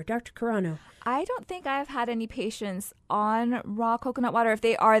coconut water. Dr. Kurano. I don't think I've had any patients on raw coconut water. If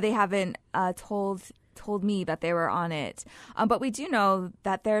they are, they haven't told me that they were on it. But we do know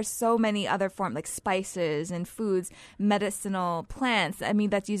that there's so many other forms, like spices and foods, medicinal plants,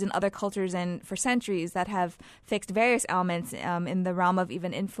 that's used in other cultures and for centuries, that have fixed various ailments in the realm of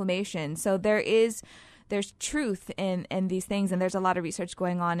even inflammation. So there's truth in these things, and there's a lot of research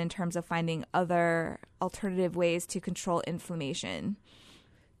going on in terms of finding other alternative ways to control inflammation.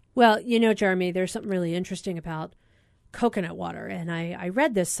 Well, Jeremy, there's something really interesting about coconut water, and I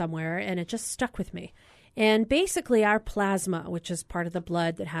read this somewhere, and it just stuck with me. And basically, our plasma, which is part of the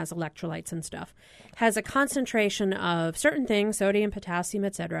blood that has electrolytes and stuff, has a concentration of certain things, sodium, potassium,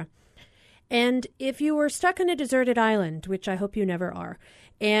 etc. And if you were stuck on a deserted island, which I hope you never are,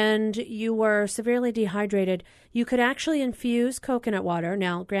 and you were severely dehydrated, you could actually infuse coconut water.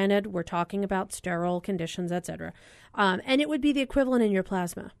 Now, granted, we're talking about sterile conditions, etc. And it would be the equivalent in your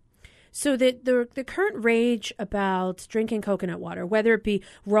plasma. So the current rage about drinking coconut water, whether it be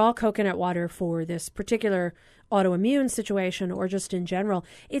raw coconut water for this particular autoimmune situation or just in general,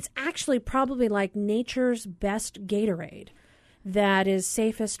 it's actually probably like nature's best Gatorade that is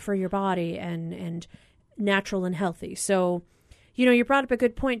safest for your body and natural and healthy. So, you brought up a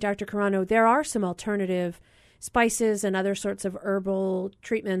good point, Dr. Kurano. There are some alternative spices and other sorts of herbal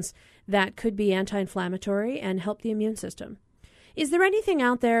treatments that could be anti-inflammatory and help the immune system. Is there anything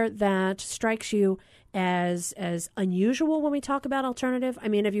out there that strikes you as unusual when we talk about alternative?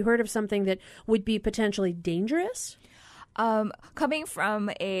 Have you heard of something that would be potentially dangerous? Coming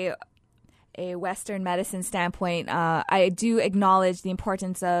from a Western medicine standpoint, I do acknowledge the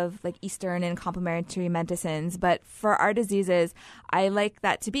importance of like Eastern and complementary medicines, but for our diseases, I like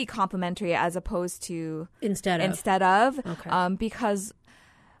that to be complementary as opposed to instead of. Okay. Because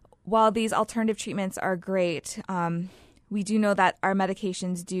while these alternative treatments are great, we do know that our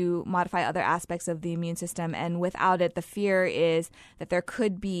medications do modify other aspects of the immune system, and without it, the fear is that there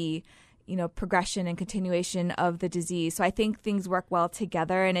could be, progression and continuation of the disease. So I think things work well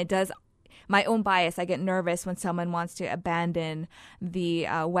together, and it does. My own bias, I get nervous when someone wants to abandon the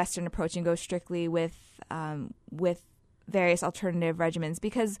Western approach and go strictly with various alternative regimens,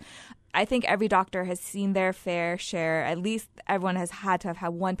 because I think every doctor has seen their fair share. At least everyone has had to have had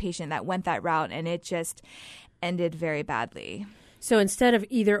one patient that went that route, and it just ended very badly. So instead of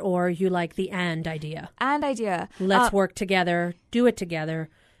either or, you like the and idea. And idea. Let's work together, do it together,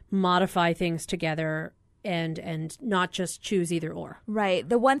 modify things together, and not just choose either or. Right.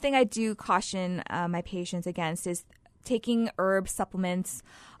 The one thing I do caution my patients against is taking herb supplements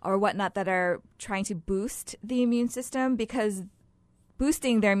or whatnot that are trying to boost the immune system, because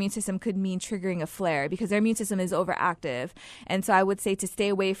boosting their immune system could mean triggering a flare because their immune system is overactive. And so I would say to stay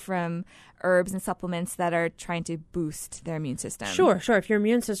away from herbs and supplements that are trying to boost their immune system. Sure. If your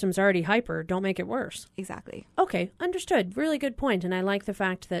immune system's already hyper, don't make it worse. Exactly. Okay, understood. Really good point. And I like the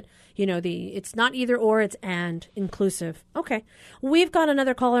fact that, it's not either or, it's and inclusive. Okay. We've got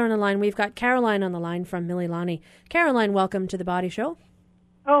another caller on the line. We've got Caroline on the line from Mililani. Caroline, welcome to The Body Show.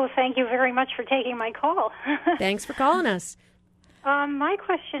 Oh, thank you very much for taking my call. Thanks for calling us. My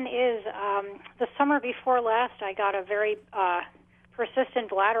question is, the summer before last, I got a very persistent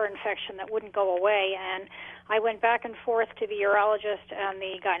bladder infection that wouldn't go away, and I went back and forth to the urologist and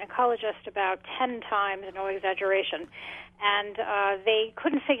the gynecologist about 10 times, no exaggeration, and they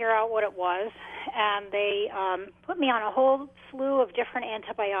couldn't figure out what it was, and they put me on a whole slew of different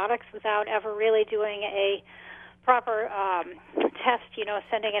antibiotics without ever really doing a proper test,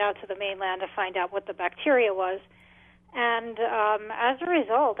 sending it out to the mainland to find out what the bacteria was. And as a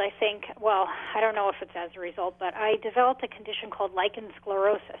result, I think, I don't know if it's as a result, but I developed a condition called lichen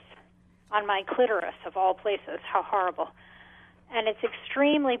sclerosis on my clitoris, of all places. How horrible. And it's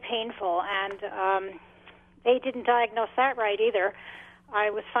extremely painful, and they didn't diagnose that right either.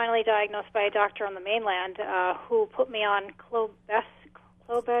 I was finally diagnosed by a doctor on the mainland who put me on clobetasol?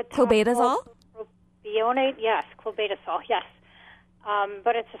 Yes, clobetasol, yes.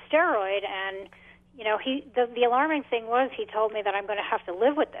 But it's a steroid, and the alarming thing was he told me that I'm going to have to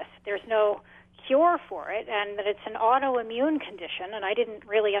live with this. There's no cure for it, and that it's an autoimmune condition, and I didn't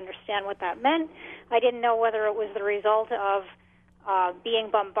really understand what that meant. I didn't know whether it was the result of being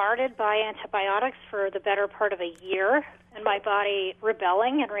bombarded by antibiotics for the better part of a year and my body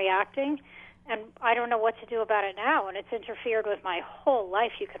rebelling and reacting, and I don't know what to do about it now, and it's interfered with my whole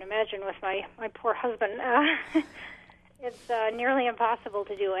life. You can imagine with my poor husband. It's nearly impossible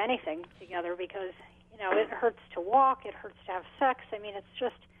to do anything together because, it hurts to walk, it hurts to have sex. I mean, it's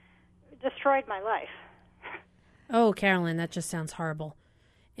just destroyed my life. Oh, Carolyn, that just sounds horrible.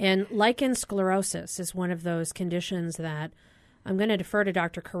 And lichen sclerosis is one of those conditions that I'm going to defer to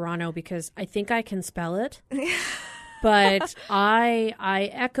Dr. Kurano because I think I can spell it. But I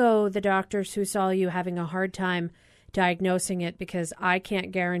echo the doctors who saw you having a hard time diagnosing it because I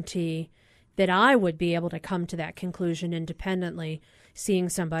can't guarantee that I would be able to come to that conclusion independently, seeing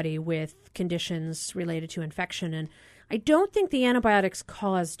somebody with conditions related to infection. And I don't think the antibiotics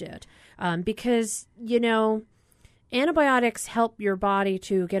caused it because, antibiotics help your body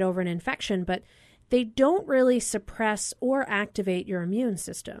to get over an infection, but they don't really suppress or activate your immune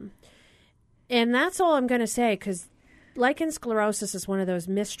system. And that's all I'm going to say, because lichen sclerosis is one of those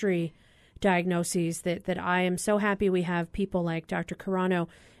mystery diagnoses that I am so happy we have people like Dr. Kurano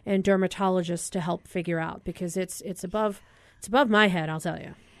and dermatologists to help figure out, because it's above my head, I'll tell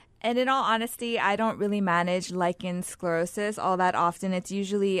you. And in all honesty, I don't really manage lichen sclerosis all that often. It's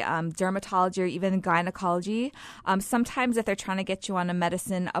usually dermatology or even gynecology. Sometimes if they're trying to get you on a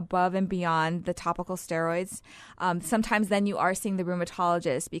medicine above and beyond the topical steroids, sometimes then you are seeing the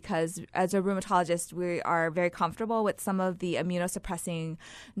rheumatologist, because as a rheumatologist, we are very comfortable with some of the immunosuppressing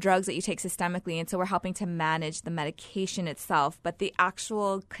drugs that you take systemically. And so we're helping to manage the medication itself. But the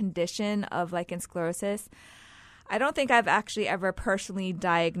actual condition of lichen sclerosis, I don't think I've actually ever personally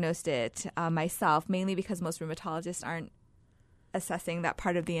diagnosed it myself, mainly because most rheumatologists aren't assessing that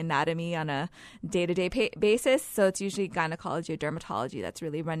part of the anatomy on a day-to-day basis. So it's usually gynecology or dermatology that's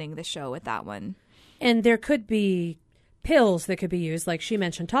really running the show with that one. And there could be pills that could be used, like she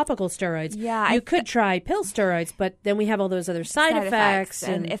mentioned, topical steroids. Yeah, you could try pill steroids, but then we have all those other side effects.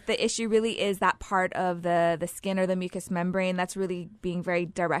 And if the issue really is that part of the skin or the mucous membrane, that's really being very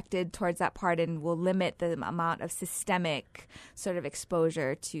directed towards that part and will limit the amount of systemic sort of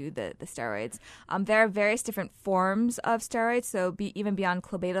exposure to the steroids. There are various different forms of steroids, so even beyond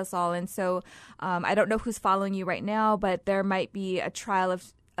clobetasol. And so I don't know who's following you right now, but there might be a trial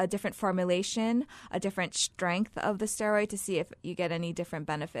of a different formulation, a different strength of the steroid to see if you get any different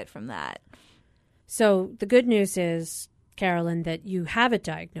benefit from that. So the good news is, Carolyn, that you have it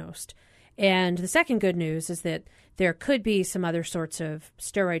diagnosed. And the second good news is that there could be some other sorts of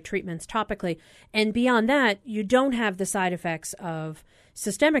steroid treatments topically. And beyond that, you don't have the side effects of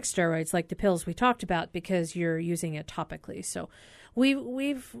systemic steroids like the pills we talked about because you're using it topically. So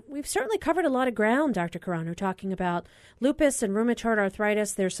we've certainly covered a lot of ground, Dr. Kurano, talking about lupus and rheumatoid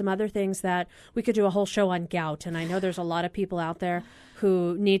arthritis. There's some other things that we could do a whole show on gout. And I know there's a lot of people out there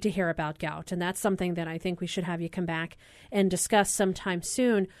who need to hear about gout. And that's something that I think we should have you come back and discuss sometime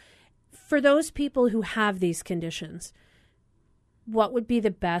soon. For those people who have these conditions, what would be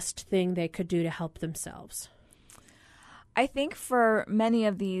the best thing they could do to help themselves? I think for many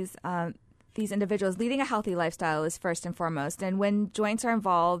of these individuals, leading a healthy lifestyle is first and foremost. And when joints are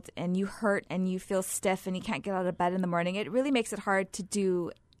involved and you hurt and you feel stiff and you can't get out of bed in the morning, it really makes it hard to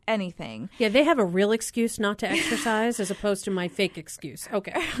do anything. Yeah, they have a real excuse not to exercise as opposed to my fake excuse.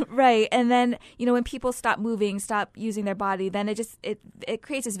 Okay. Right. And then, when people stop moving, stop using their body, then it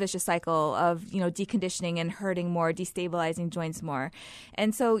creates this vicious cycle of, deconditioning and hurting more, destabilizing joints more.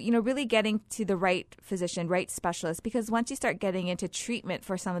 And so, really getting to the right physician, right specialist, because once you start getting into treatment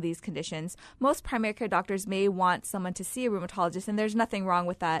for some of these conditions, most primary care doctors may want someone to see a rheumatologist, and there's nothing wrong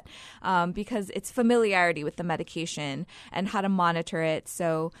with that because it's familiarity with the medication and how to monitor it.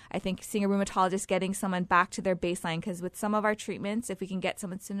 So I think seeing a rheumatologist, getting someone back to their baseline, because with some of our treatments, if we can get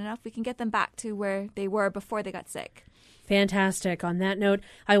someone soon enough, we can get them back to where they were before they got sick. Fantastic. On that note,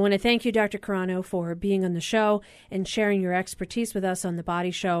 I want to thank you, Dr. Kurano, for being on the show and sharing your expertise with us on The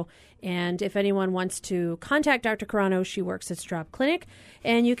Body Show. And if anyone wants to contact Dr. Kurano, she works at Straub Clinic,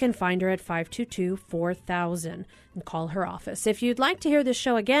 and you can find her at 522-4000 and call her office. If you'd like to hear this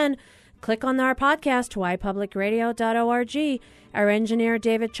show again, click on our podcast, ypublicradio.org. Our engineer,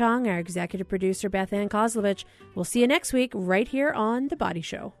 David Chong, our executive producer, Beth Ann Kozlovich. We'll see you next week right here on The Body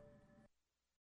Show.